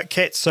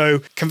ConvertKit. So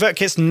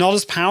ConvertKit's not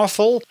as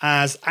powerful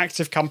as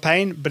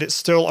ActiveCampaign, but it's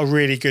still a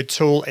really good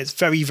tool. It's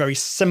very, very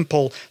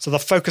simple. So the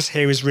focus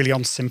here is really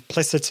on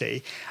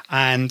simplicity,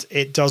 and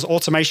it does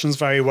automations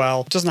very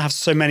well. It doesn't have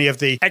so many of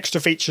the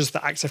extra features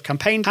that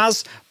ActiveCampaign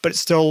has, but it's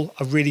still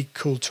a really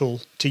cool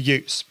tool to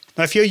use.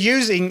 Now, if you're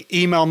using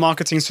email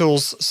marketing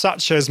tools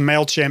such as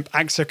MailChimp,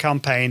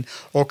 ActiveCampaign,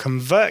 or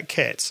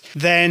ConvertKit,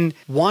 then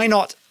why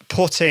not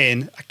put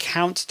in a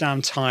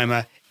countdown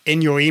timer in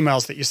your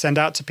emails that you send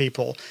out to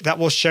people that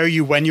will show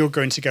you when you're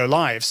going to go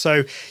live.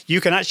 So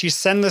you can actually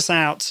send this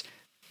out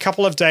a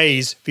couple of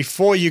days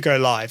before you go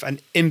live,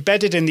 and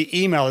embedded in the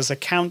email is a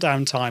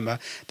countdown timer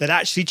that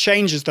actually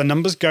changes. The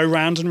numbers go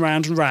round and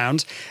round and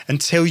round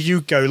until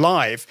you go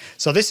live.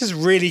 So this is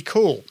really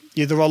cool.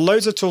 There are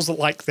loads of tools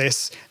like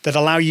this that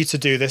allow you to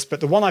do this,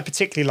 but the one I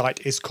particularly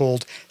like is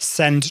called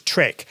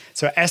SendTrick.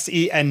 So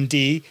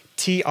SendTric.com.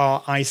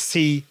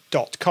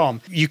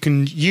 You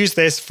can use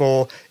this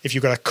for if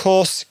you've got a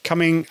course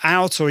coming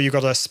out, or you've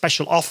got a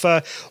special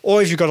offer,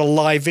 or if you've got a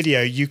live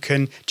video, you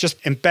can just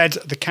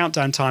embed the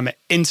countdown timer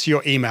into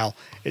your email.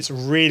 It's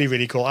really,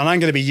 really cool. And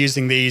I'm going to be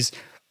using these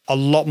a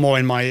lot more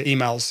in my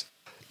emails.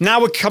 Now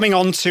we're coming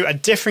on to a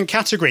different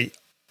category.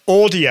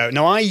 Audio.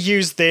 Now I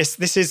use this.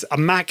 This is a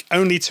Mac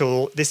only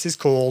tool. This is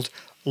called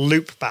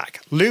Loopback.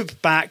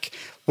 Loopback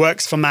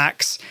works for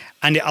Macs,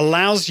 and it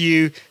allows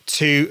you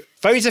to,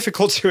 very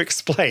difficult to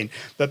explain,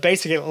 but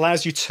basically it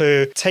allows you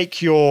to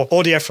take your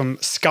audio from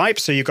Skype.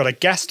 So you've got a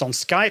guest on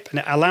Skype, and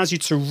it allows you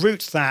to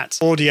route that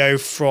audio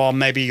from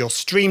maybe your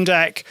Stream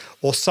Deck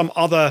or some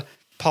other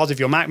part of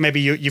your Mac.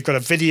 Maybe you've got a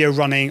video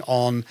running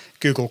on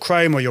Google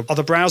Chrome or your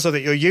other browser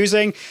that you're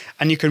using,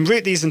 and you can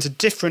route these into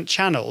different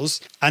channels.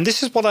 And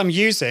this is what I'm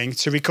using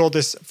to record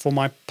this for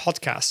my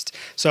podcast.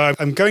 So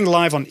I'm going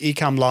live on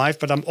Ecamm Live,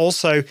 but I'm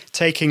also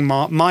taking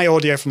my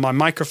audio from my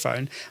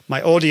microphone,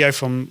 my audio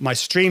from my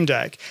Stream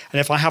Deck.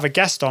 And if I have a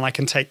guest on, I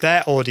can take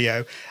their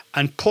audio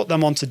and put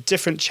them onto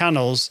different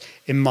channels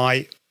in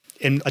my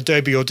in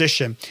Adobe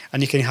Audition,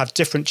 and you can have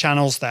different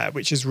channels there,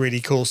 which is really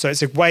cool. So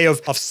it's a way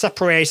of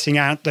separating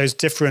out those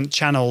different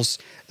channels,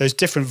 those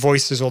different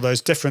voices or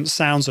those different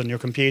sounds on your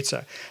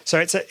computer. So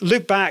it's a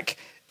loopback.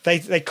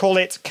 They call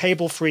it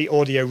cable-free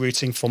audio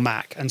routing for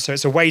Mac. And so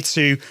it's a way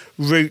to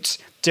route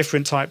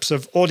different types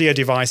of audio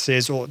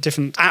devices or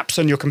different apps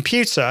on your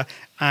computer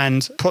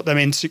and put them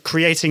into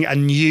creating a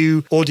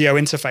new audio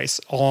interface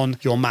on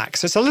your Mac.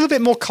 So it's a little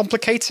bit more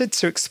complicated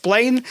to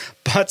explain,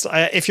 but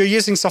if you're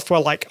using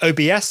software like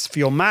OBS for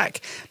your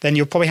Mac, then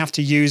you'll probably have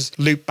to use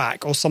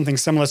Loopback or something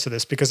similar to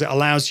this, because it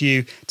allows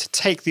you to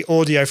take the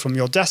audio from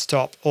your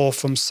desktop or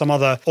from some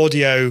other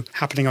audio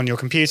happening on your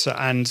computer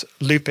and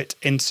loop it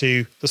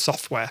into the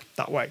software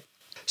that way.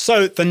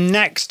 So the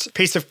next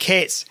piece of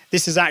kit,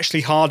 this is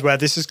actually hardware.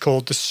 This is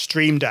called the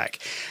Stream Deck.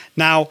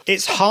 Now,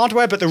 it's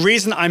hardware, but the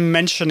reason I'm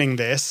mentioning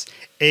this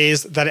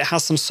is that it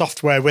has some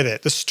software with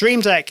it. The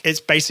Stream Deck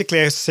is basically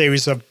a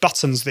series of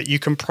buttons that you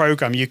can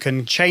program. You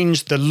can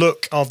change the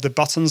look of the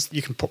buttons.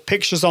 You can put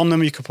pictures on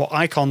them. You can put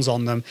icons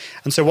on them.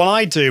 And so what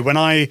I do when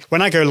I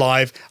go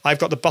live, I've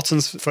got the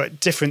buttons for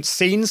different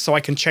scenes, so I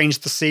can change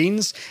the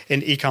scenes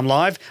in Ecamm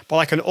Live, but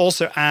I can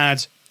also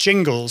add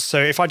jingles. So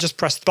if I just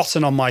press the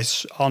button on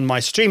my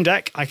Stream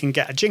Deck, I can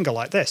get a jingle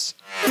like this.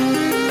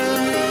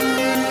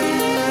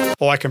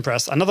 Or I can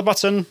press another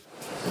button.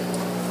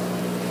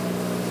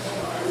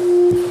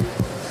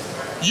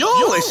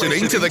 You're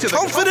listening to the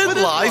Confident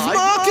Live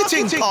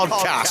Marketing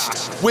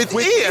Podcast with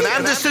Ian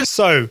Anderson.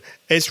 So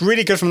it's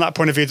really good from that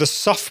point of view. The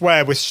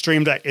software with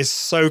Stream Deck is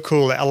so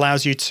cool. It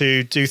allows you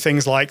to do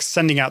things like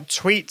sending out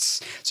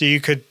tweets. So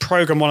you could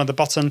program one of the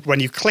buttons.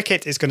 When you click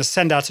it, it's going to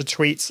send out a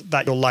tweet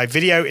that your live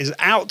video is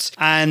out,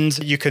 and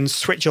you can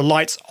switch your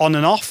lights on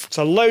and off.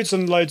 So loads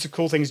and loads of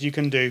cool things you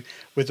can do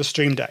with the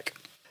Stream Deck.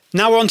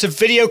 Now we're on to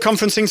video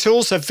conferencing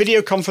tools. So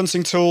video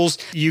conferencing tools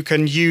you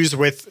can use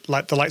with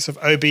like the likes of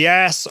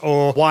OBS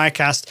or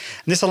Wirecast.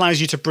 And this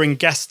allows you to bring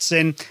guests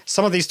in.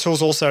 Some of these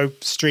tools also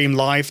stream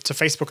live to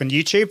Facebook and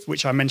YouTube,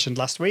 which I mentioned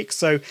last week.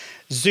 So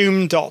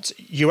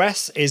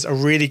Zoom.us is a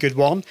really good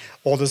one.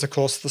 Or there's, of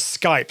course, the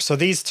Skype. So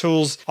these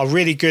tools are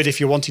really good if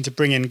you're wanting to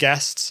bring in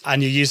guests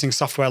and you're using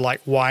software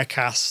like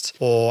Wirecast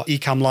or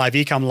Ecamm Live.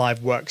 Ecamm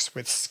Live works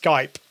with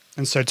Skype.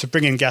 And so to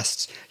bring in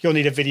guests, you'll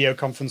need a video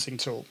conferencing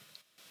tool.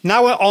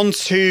 Now we're on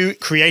to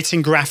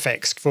creating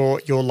graphics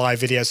for your live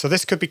video. So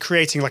this could be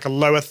creating like a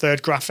lower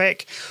third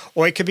graphic,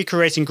 or it could be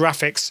creating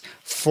graphics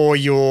for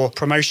your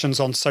promotions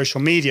on social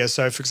media.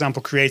 So for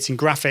example, creating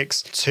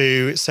graphics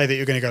to say that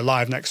you're going to go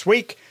live next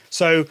week.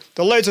 So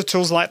there are loads of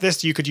tools like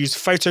this. You could use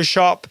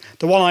Photoshop.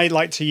 The one I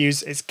like to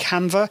use is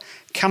Canva.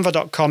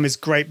 Canva.com is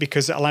great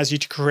because it allows you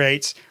to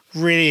create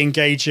really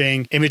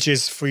engaging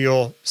images for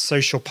your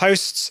social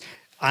posts.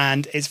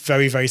 And it's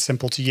very, very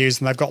simple to use.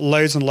 And they've got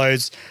loads and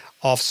loads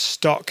of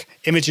stock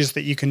images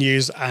that you can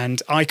use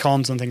and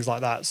icons and things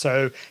like that.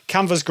 So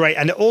Canva's great.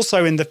 And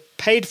also in the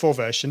paid for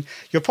version,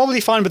 you'll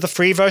probably find with the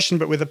free version,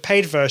 but with the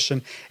paid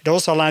version, it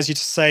also allows you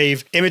to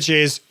save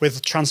images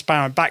with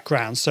transparent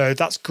backgrounds. So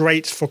that's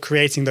great for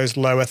creating those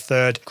lower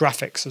third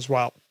graphics as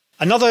well.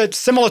 Another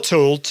similar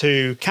tool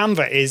to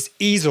Canva is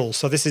Easel.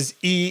 So this is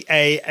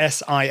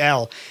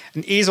EASIL.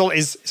 And Easel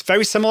is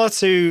very similar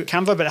to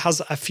Canva, but it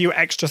has a few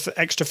extra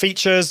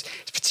features.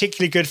 It's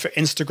particularly good for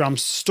Instagram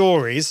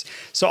stories.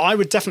 So I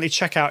would definitely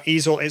check out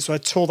Easel. It's a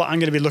tool that I'm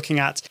going to be looking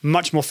at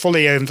much more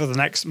fully over the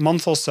next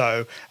month or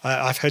so.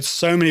 I've heard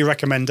so many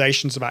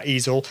recommendations about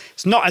Easel.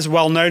 It's not as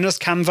well known as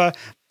Canva,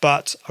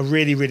 but a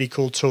really, really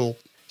cool tool.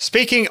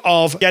 Speaking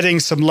of getting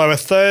some lower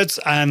thirds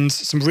and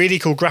some really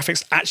cool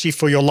graphics actually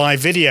for your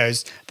live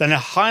videos, then I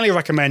highly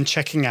recommend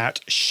checking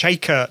out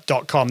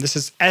Shakr.com. This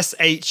is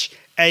SHAKR.com.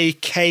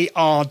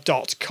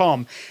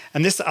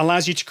 And this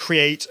allows you to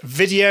create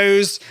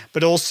videos,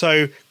 but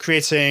also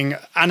creating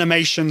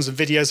animations and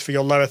videos for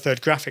your lower third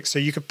graphics. So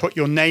you could put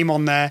your name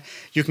on there.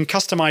 You can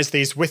customize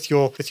these with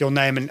your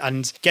name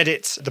and get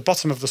it at the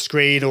bottom of the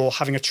screen or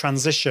having a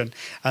transition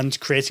and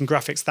creating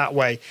graphics that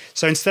way.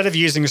 So instead of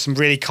using some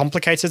really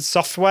complicated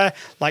software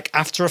like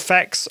After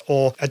Effects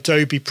or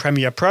Adobe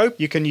Premiere Pro,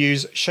 you can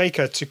use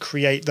Shakr to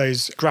create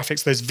those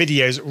graphics, those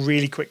videos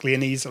really quickly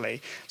and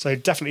easily. So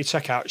definitely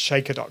check out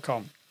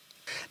Shakr.com.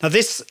 Now,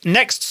 this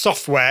next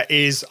software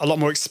is a lot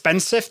more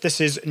expensive. This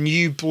is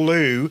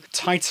NewBlue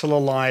Title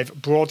Alive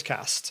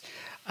Broadcast.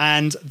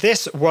 And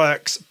this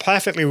works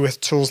perfectly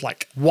with tools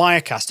like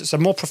Wirecast. It's a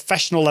more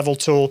professional level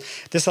tool.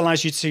 This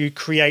allows you to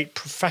create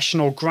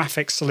professional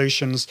graphic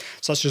solutions,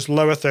 such as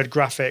lower third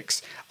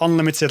graphics,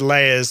 unlimited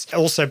layers,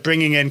 also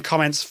bringing in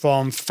comments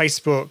from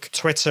Facebook,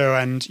 Twitter,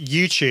 and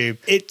YouTube.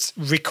 It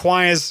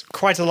requires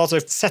quite a lot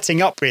of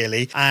setting up,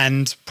 really,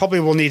 and probably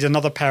will need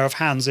another pair of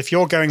hands. If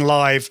you're going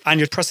live and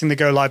you're pressing the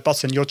go live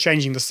button, you're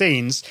changing the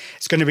scenes,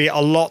 it's going to be a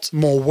lot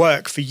more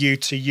work for you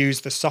to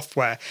use the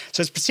software.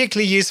 So it's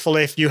particularly useful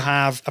if you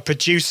have a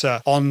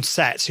producer on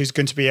set who's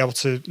going to be able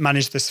to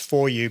manage this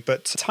for you.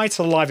 But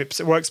Title Live,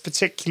 it works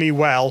particularly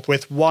well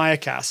with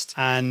Wirecast,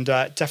 and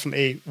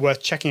definitely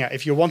worth checking out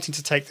if you're wanting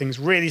to take things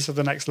really to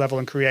the next level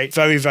and create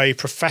very, very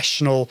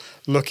professional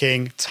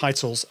looking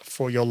titles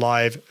for your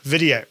live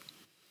video.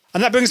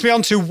 And that brings me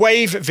on to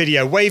Wave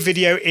Video. Wave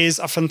Video is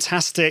a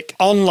fantastic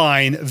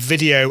online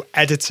video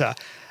editor.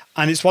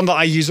 And it's one that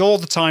I use all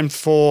the time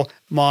for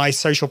my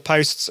social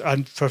posts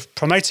and for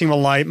promoting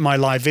my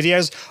live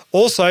videos.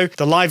 Also,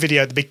 the live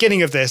video at the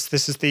beginning of this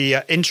is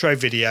the intro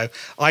video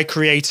I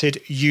created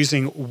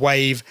using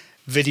Wave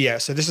Video.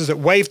 So this is at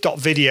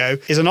wave.video.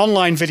 Is an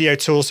online video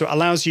tool, so it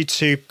allows you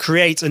to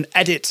create and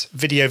edit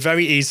video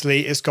very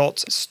easily. It's got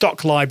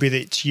stock library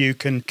that you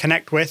can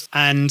connect with.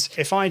 And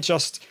if I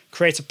just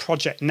create a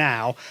project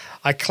now,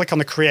 I click on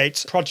the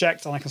create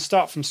project and I can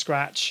start from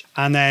scratch.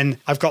 And then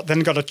I've got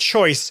a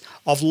choice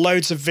of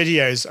loads of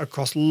videos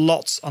across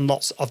lots and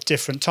lots of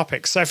different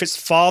topics. So if it's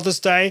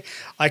Father's Day,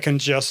 I can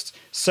just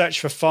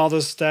search for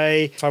Father's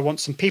Day. If I want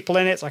some people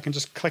in it, I can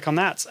just click on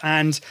that.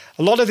 And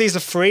a lot of these are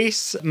free.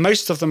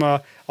 Most of them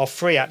are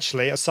free,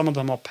 actually. Some of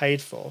them are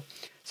paid for.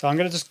 So I'm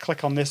going to just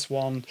click on this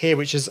one here,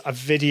 which is a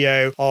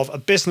video of a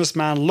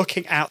businessman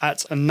looking out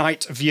at a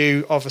night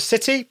view of a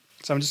city.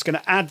 So I'm just going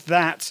to add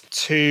that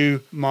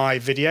to my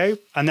video,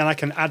 and then I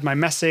can add my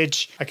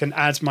message, I can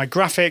add my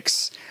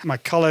graphics, my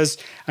colors,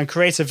 and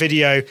create a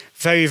video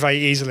very, very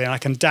easily. And I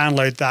can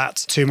download that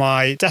to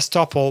my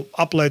desktop or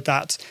upload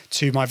that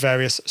to my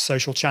various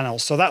social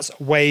channels. So that's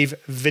Wave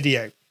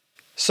Video.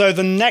 So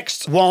the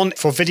next one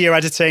for video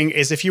editing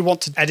is if you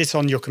want to edit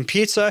on your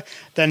computer,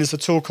 then there's a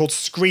tool called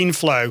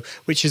ScreenFlow,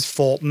 which is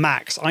for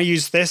Macs. I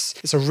use this.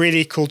 It's a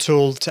really cool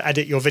tool to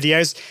edit your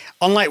videos.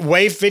 Unlike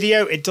Wave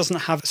Video, it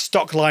doesn't have a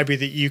stock library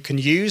that you can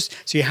use,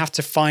 so you have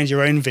to find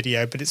your own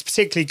video, but it's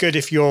particularly good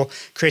if you're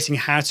creating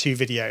how-to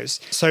videos.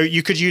 So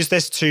you could use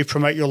this to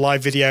promote your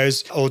live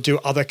videos or do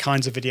other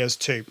kinds of videos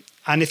too.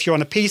 And if you're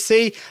on a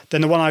PC,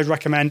 then the one I'd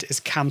recommend is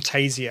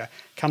Camtasia.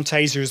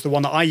 Camtasia is the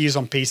one that I use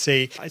on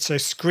PC. It's a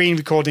screen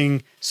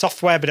recording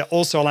software, but it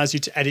also allows you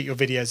to edit your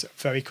videos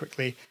very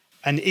quickly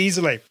and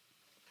easily.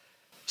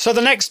 So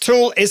the next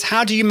tool is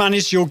how do you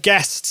manage your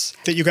guests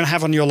that you're going to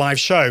have on your live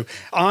show?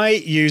 I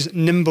use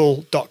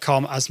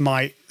nimble.com as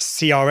my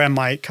CRM,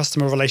 my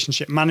customer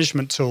relationship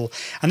management tool.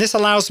 And this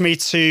allows me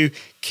to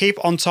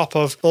keep on top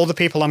of all the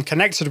people I'm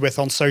connected with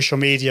on social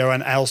media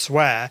and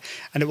elsewhere.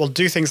 And it will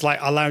do things like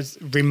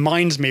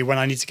remind me when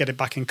I need to get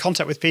back in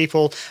contact with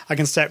people. I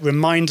can set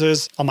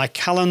reminders on my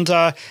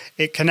calendar.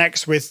 It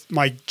connects with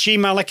my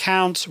Gmail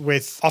account,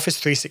 with Office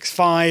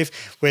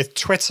 365, with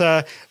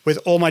Twitter, with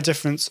all my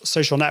different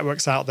social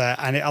networks out there.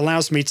 And it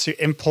allows me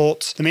to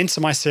import them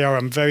into my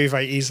CRM very,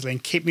 very easily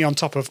and keep me on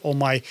top of all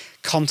my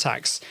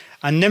contacts.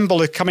 And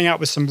Nimble is coming out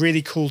with some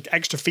really cool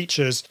extra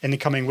features in the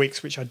coming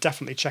weeks, which I'd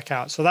definitely check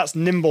out. So that's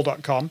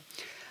nimble.com.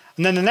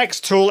 And then the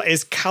next tool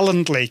is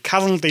Calendly.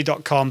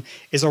 Calendly.com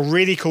is a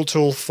really cool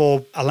tool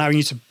for allowing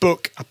you to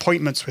book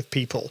appointments with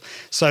people.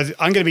 So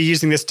I'm going to be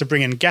using this to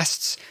bring in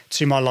guests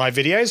to my live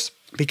videos,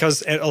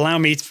 because it allows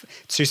me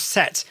to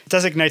set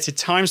designated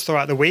times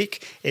throughout the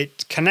week.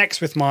 It connects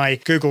with my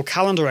Google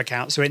Calendar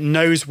account, so it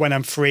knows when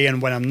I'm free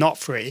and when I'm not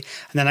free.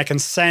 And then I can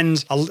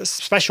send a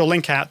special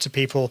link out to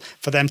people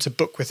for them to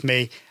book with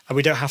me. And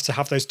we don't have to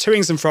have those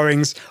toings and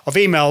froings of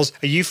emails.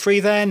 Are you free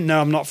then? No,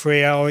 I'm not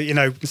free. Or,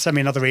 send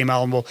me another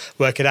email and we'll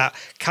work it out.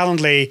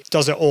 Calendly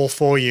does it all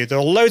for you. There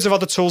are loads of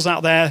other tools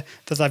out there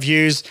that I've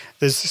used.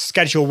 There's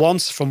Schedule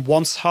Once from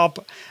Once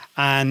Hub,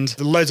 and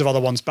loads of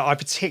other ones, but I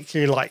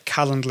particularly like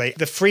Calendly.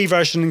 The free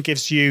version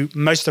gives you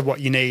most of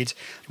what you need.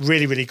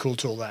 Really, really cool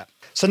tool there.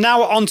 So now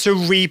we're on to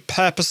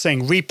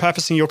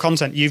repurposing your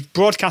content. You've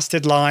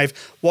broadcasted live.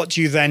 What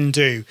do you then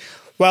do?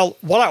 Well,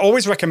 what I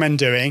always recommend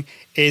doing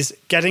is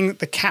getting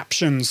the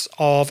captions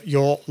of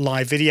your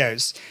live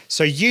videos.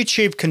 So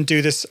YouTube can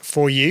do this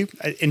for you.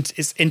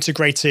 It's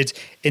integrated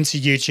into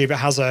YouTube. It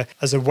has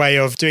a way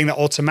of doing that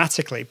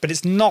automatically, but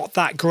it's not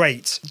that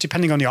great,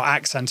 depending on your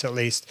accent at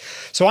least.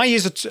 So I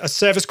use a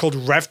service called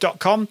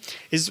Rev.com.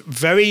 It's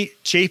very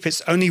cheap.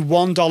 It's only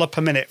 $1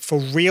 per minute for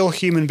real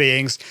human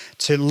beings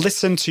to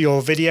listen to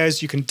your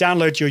videos. You can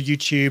download your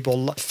YouTube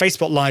or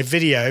Facebook live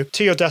video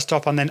to your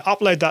desktop and then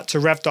upload that to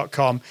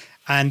Rev.com.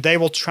 And they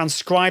will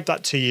transcribe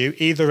that to you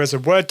either as a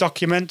Word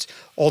document,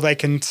 or they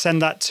can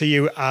send that to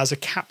you as a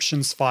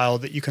captions file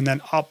that you can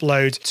then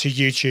upload to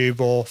YouTube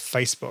or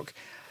Facebook.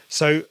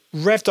 So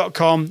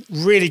Rev.com,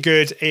 really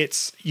good.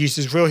 It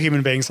uses real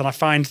human beings. And I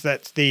find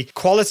that the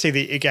quality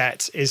that you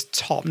get is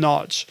top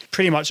notch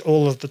pretty much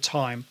all of the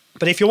time.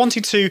 But if you're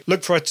wanting to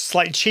look for a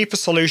slightly cheaper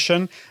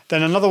solution,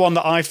 then another one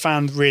that I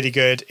found really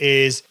good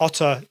is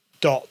Otter.ai.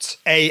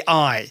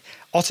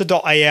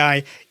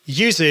 Otter.ai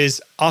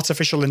uses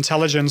artificial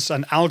intelligence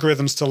and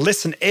algorithms to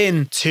listen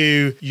in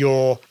to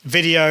your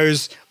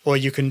videos, or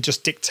you can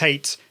just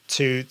dictate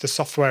to the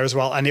software as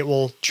well, and it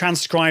will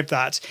transcribe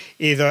that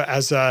either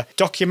as a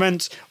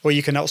document, or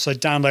you can also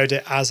download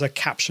it as a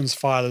captions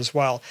file as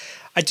well.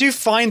 I do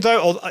find,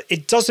 though,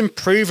 it does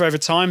improve over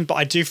time, but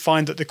I do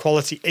find that the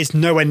quality is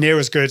nowhere near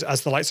as good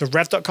as the likes of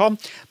Rev.com.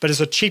 But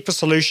as a cheaper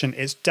solution,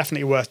 it's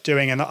definitely worth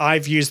doing. And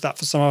I've used that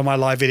for some of my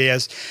live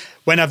videos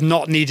when I've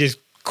not needed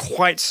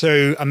quite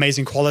so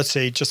amazing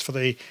quality, just for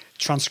the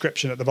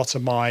transcription at the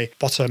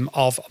bottom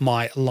of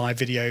my live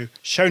video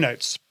show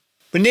notes.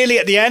 We're nearly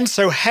at the end.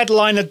 So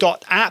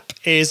Headliner.app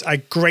is a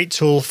great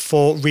tool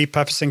for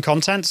repurposing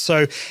content.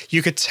 So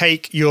you could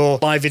take your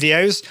live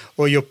videos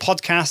or your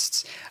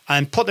podcasts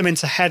and put them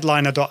into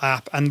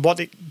Headliner.app. And what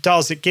it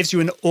does, it gives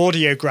you an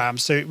audiogram.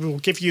 So it will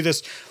give you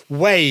this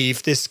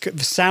wave, this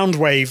sound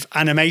wave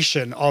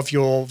animation of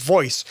your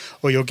voice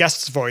or your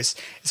guest's voice.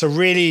 It's a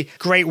really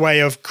great way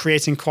of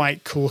creating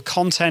quite cool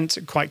content,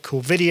 quite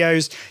cool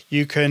videos.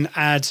 You can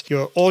add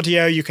your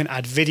audio, you can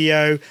add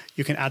video,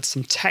 you can add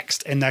some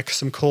text in there,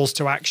 some calls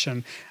to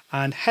action.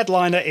 And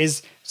Headliner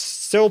is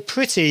still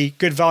pretty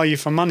good value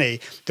for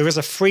money. There is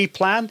a free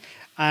plan,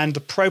 and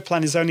the pro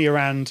plan is only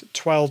around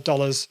 $12,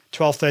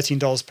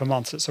 $13 per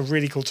month. It's a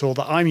really cool tool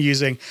that I'm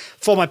using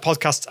for my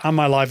podcast and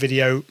my live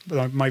video,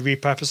 my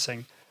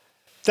repurposing.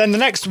 Then the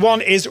next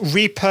one is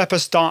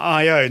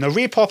Repurpose.io. Now,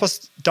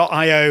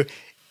 Repurpose.io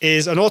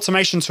is an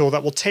automation tool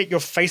that will take your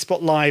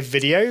Facebook Live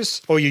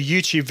videos or your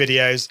YouTube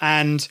videos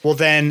and will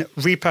then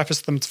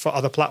repurpose them for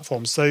other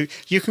platforms. So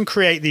you can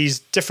create these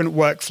different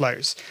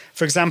workflows.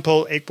 For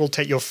example, it will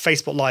take your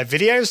Facebook Live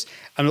videos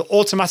and will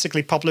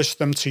automatically publish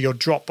them to your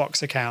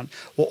Dropbox account,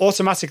 or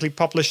automatically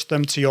publish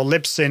them to your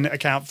Libsyn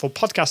account for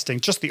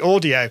podcasting, just the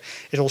audio.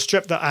 It'll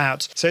strip that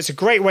out. So it's a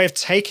great way of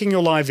taking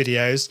your live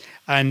videos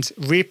and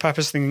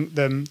repurposing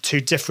them to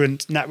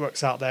different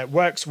networks out there. It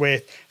works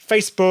with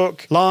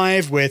Facebook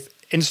Live, with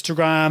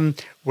Instagram,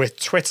 with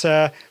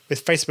Twitter,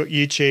 with Facebook,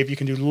 YouTube. You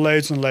can do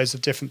loads and loads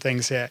of different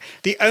things here.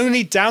 The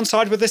only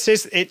downside with this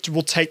is it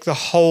will take the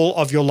whole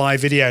of your live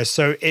video.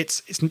 So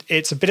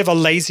it's a bit of a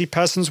lazy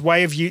person's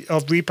way of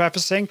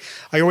repurposing.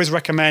 I always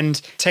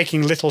recommend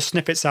taking little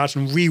snippets out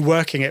and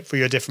reworking it for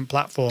your different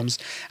platforms.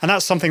 And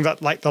that's something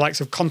that like the likes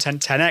of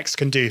Content 10X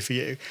can do for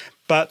you.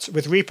 But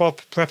with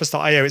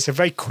Repurpose.io, it's a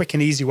very quick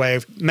and easy way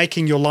of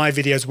making your live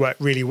videos work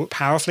really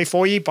powerfully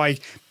for you by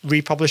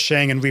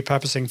republishing and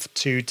repurposing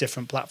to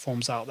different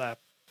platforms out there.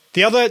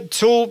 The other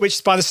tool, which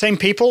is by the same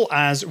people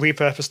as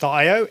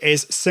Repurpose.io,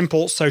 is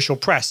Simple Social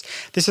Press.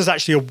 This is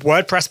actually a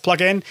WordPress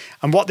plugin.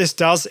 And what this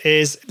does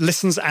is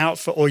listens out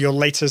for all your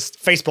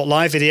latest Facebook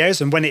Live videos.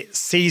 And when it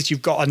sees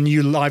you've got a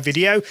new live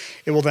video,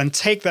 it will then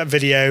take that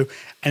video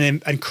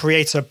and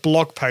create a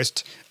blog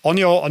post on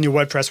your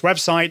WordPress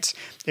website.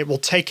 It will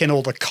take in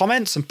all the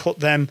comments and put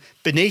them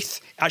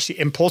beneath, actually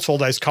import all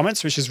those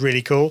comments, which is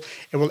really cool.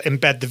 It will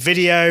embed the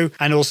video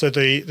and also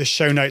the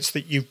show notes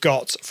that you've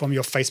got from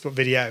your Facebook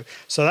video.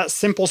 So that's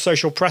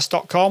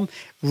simplesocialpress.com.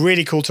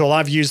 Really cool tool.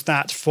 I've used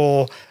that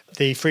for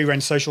the Free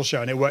Range Social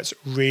Show and it works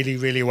really,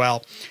 really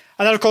well.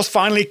 And then, of course,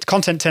 finally,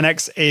 Content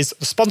 10X is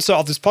the sponsor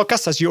of this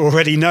podcast, as you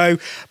already know,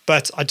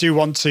 but I do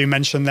want to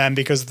mention them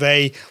because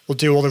they will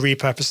do all the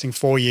repurposing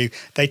for you.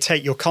 They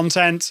take your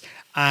content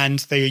and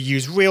they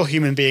use real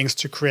human beings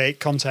to create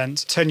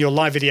content, turn your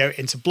live video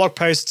into blog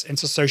posts,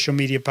 into social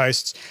media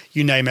posts,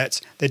 you name it.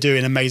 They do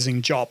an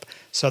amazing job.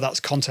 So that's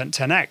Content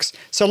 10X.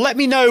 So let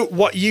me know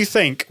what you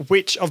think,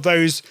 which of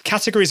those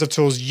categories of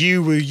tools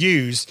you will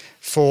use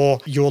for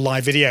your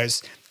live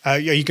videos. Are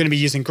you going to be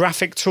using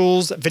graphic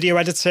tools, video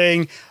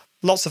editing?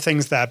 Lots of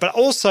things there. But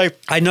also,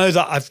 I know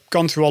that I've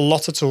gone through a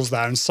lot of tools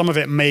there and some of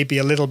it may be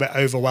a little bit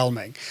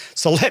overwhelming.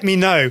 So let me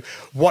know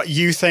what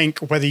you think,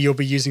 whether you'll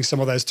be using some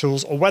of those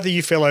tools or whether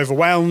you feel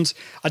overwhelmed.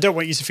 I don't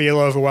want you to feel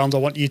overwhelmed. I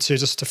want you to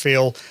just to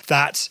feel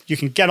that you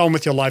can get on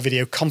with your live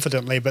video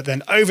confidently, but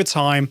then over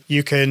time,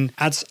 you can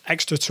add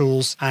extra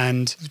tools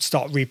and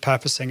start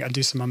repurposing and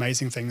do some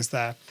amazing things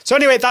there. So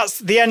anyway, that's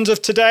the end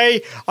of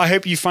today. I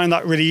hope you find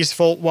that really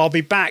useful. Well, I'll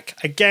be back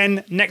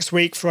again next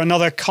week for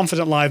another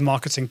Confident Live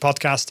Marketing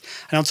podcast.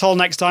 And until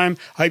next time,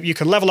 I hope you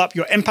can level up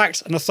your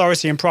impact and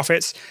authority and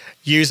profits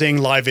using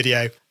live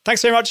video.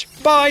 Thanks very much.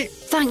 Bye.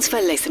 Thanks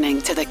for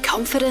listening to the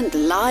Confident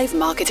Live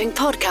Marketing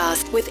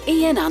Podcast with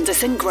Ian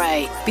Anderson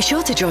Gray. Be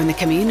sure to join the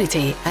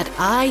community at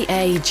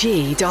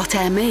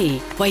iag.me,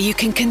 where you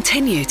can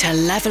continue to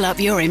level up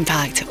your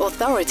impact,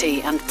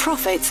 authority, and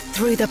profits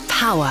through the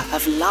power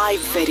of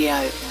live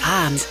video.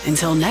 And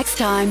until next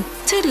time,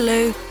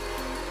 toodaloo.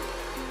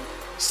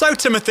 So,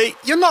 Timothy,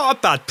 you're not a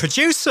bad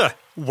producer.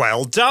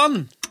 Well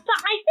done. But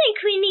I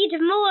think we need a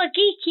more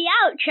geeky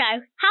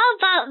outro. How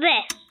about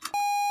this?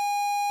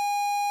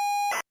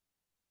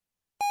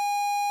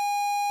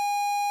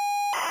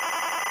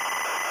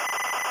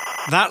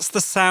 That's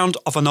the sound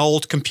of an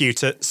old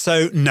computer,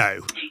 so no.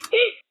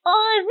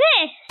 Or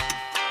this?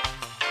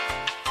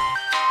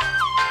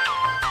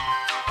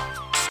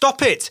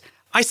 Stop it!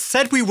 I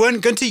said we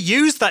weren't going to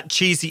use that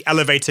cheesy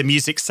elevator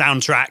music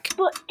soundtrack.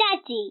 But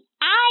Daddy,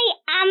 I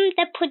am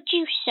the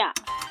producer.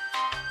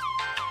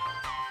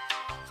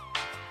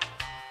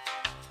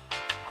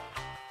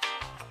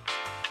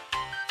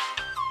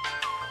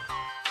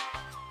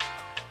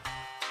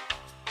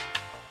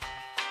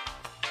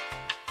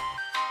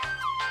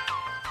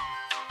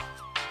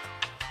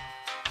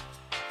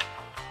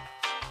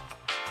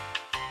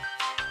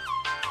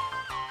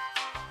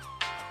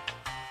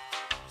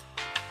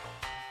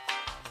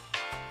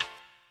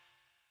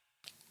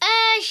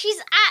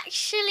 She's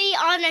actually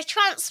on a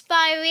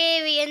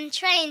Trans-Siberian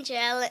train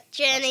journey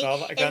Start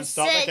that again. in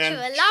Start that search again. of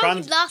a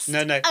long-lost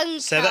uncle.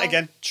 Say that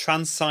again.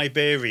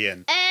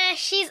 Trans-Siberian.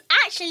 She's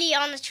actually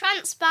on a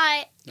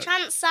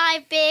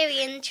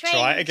Trans-Siberian train.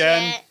 Try it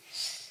again.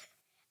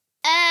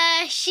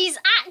 She's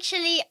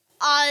actually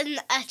on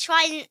a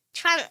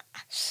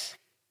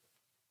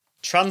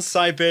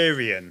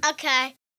Trans-Siberian. Okay.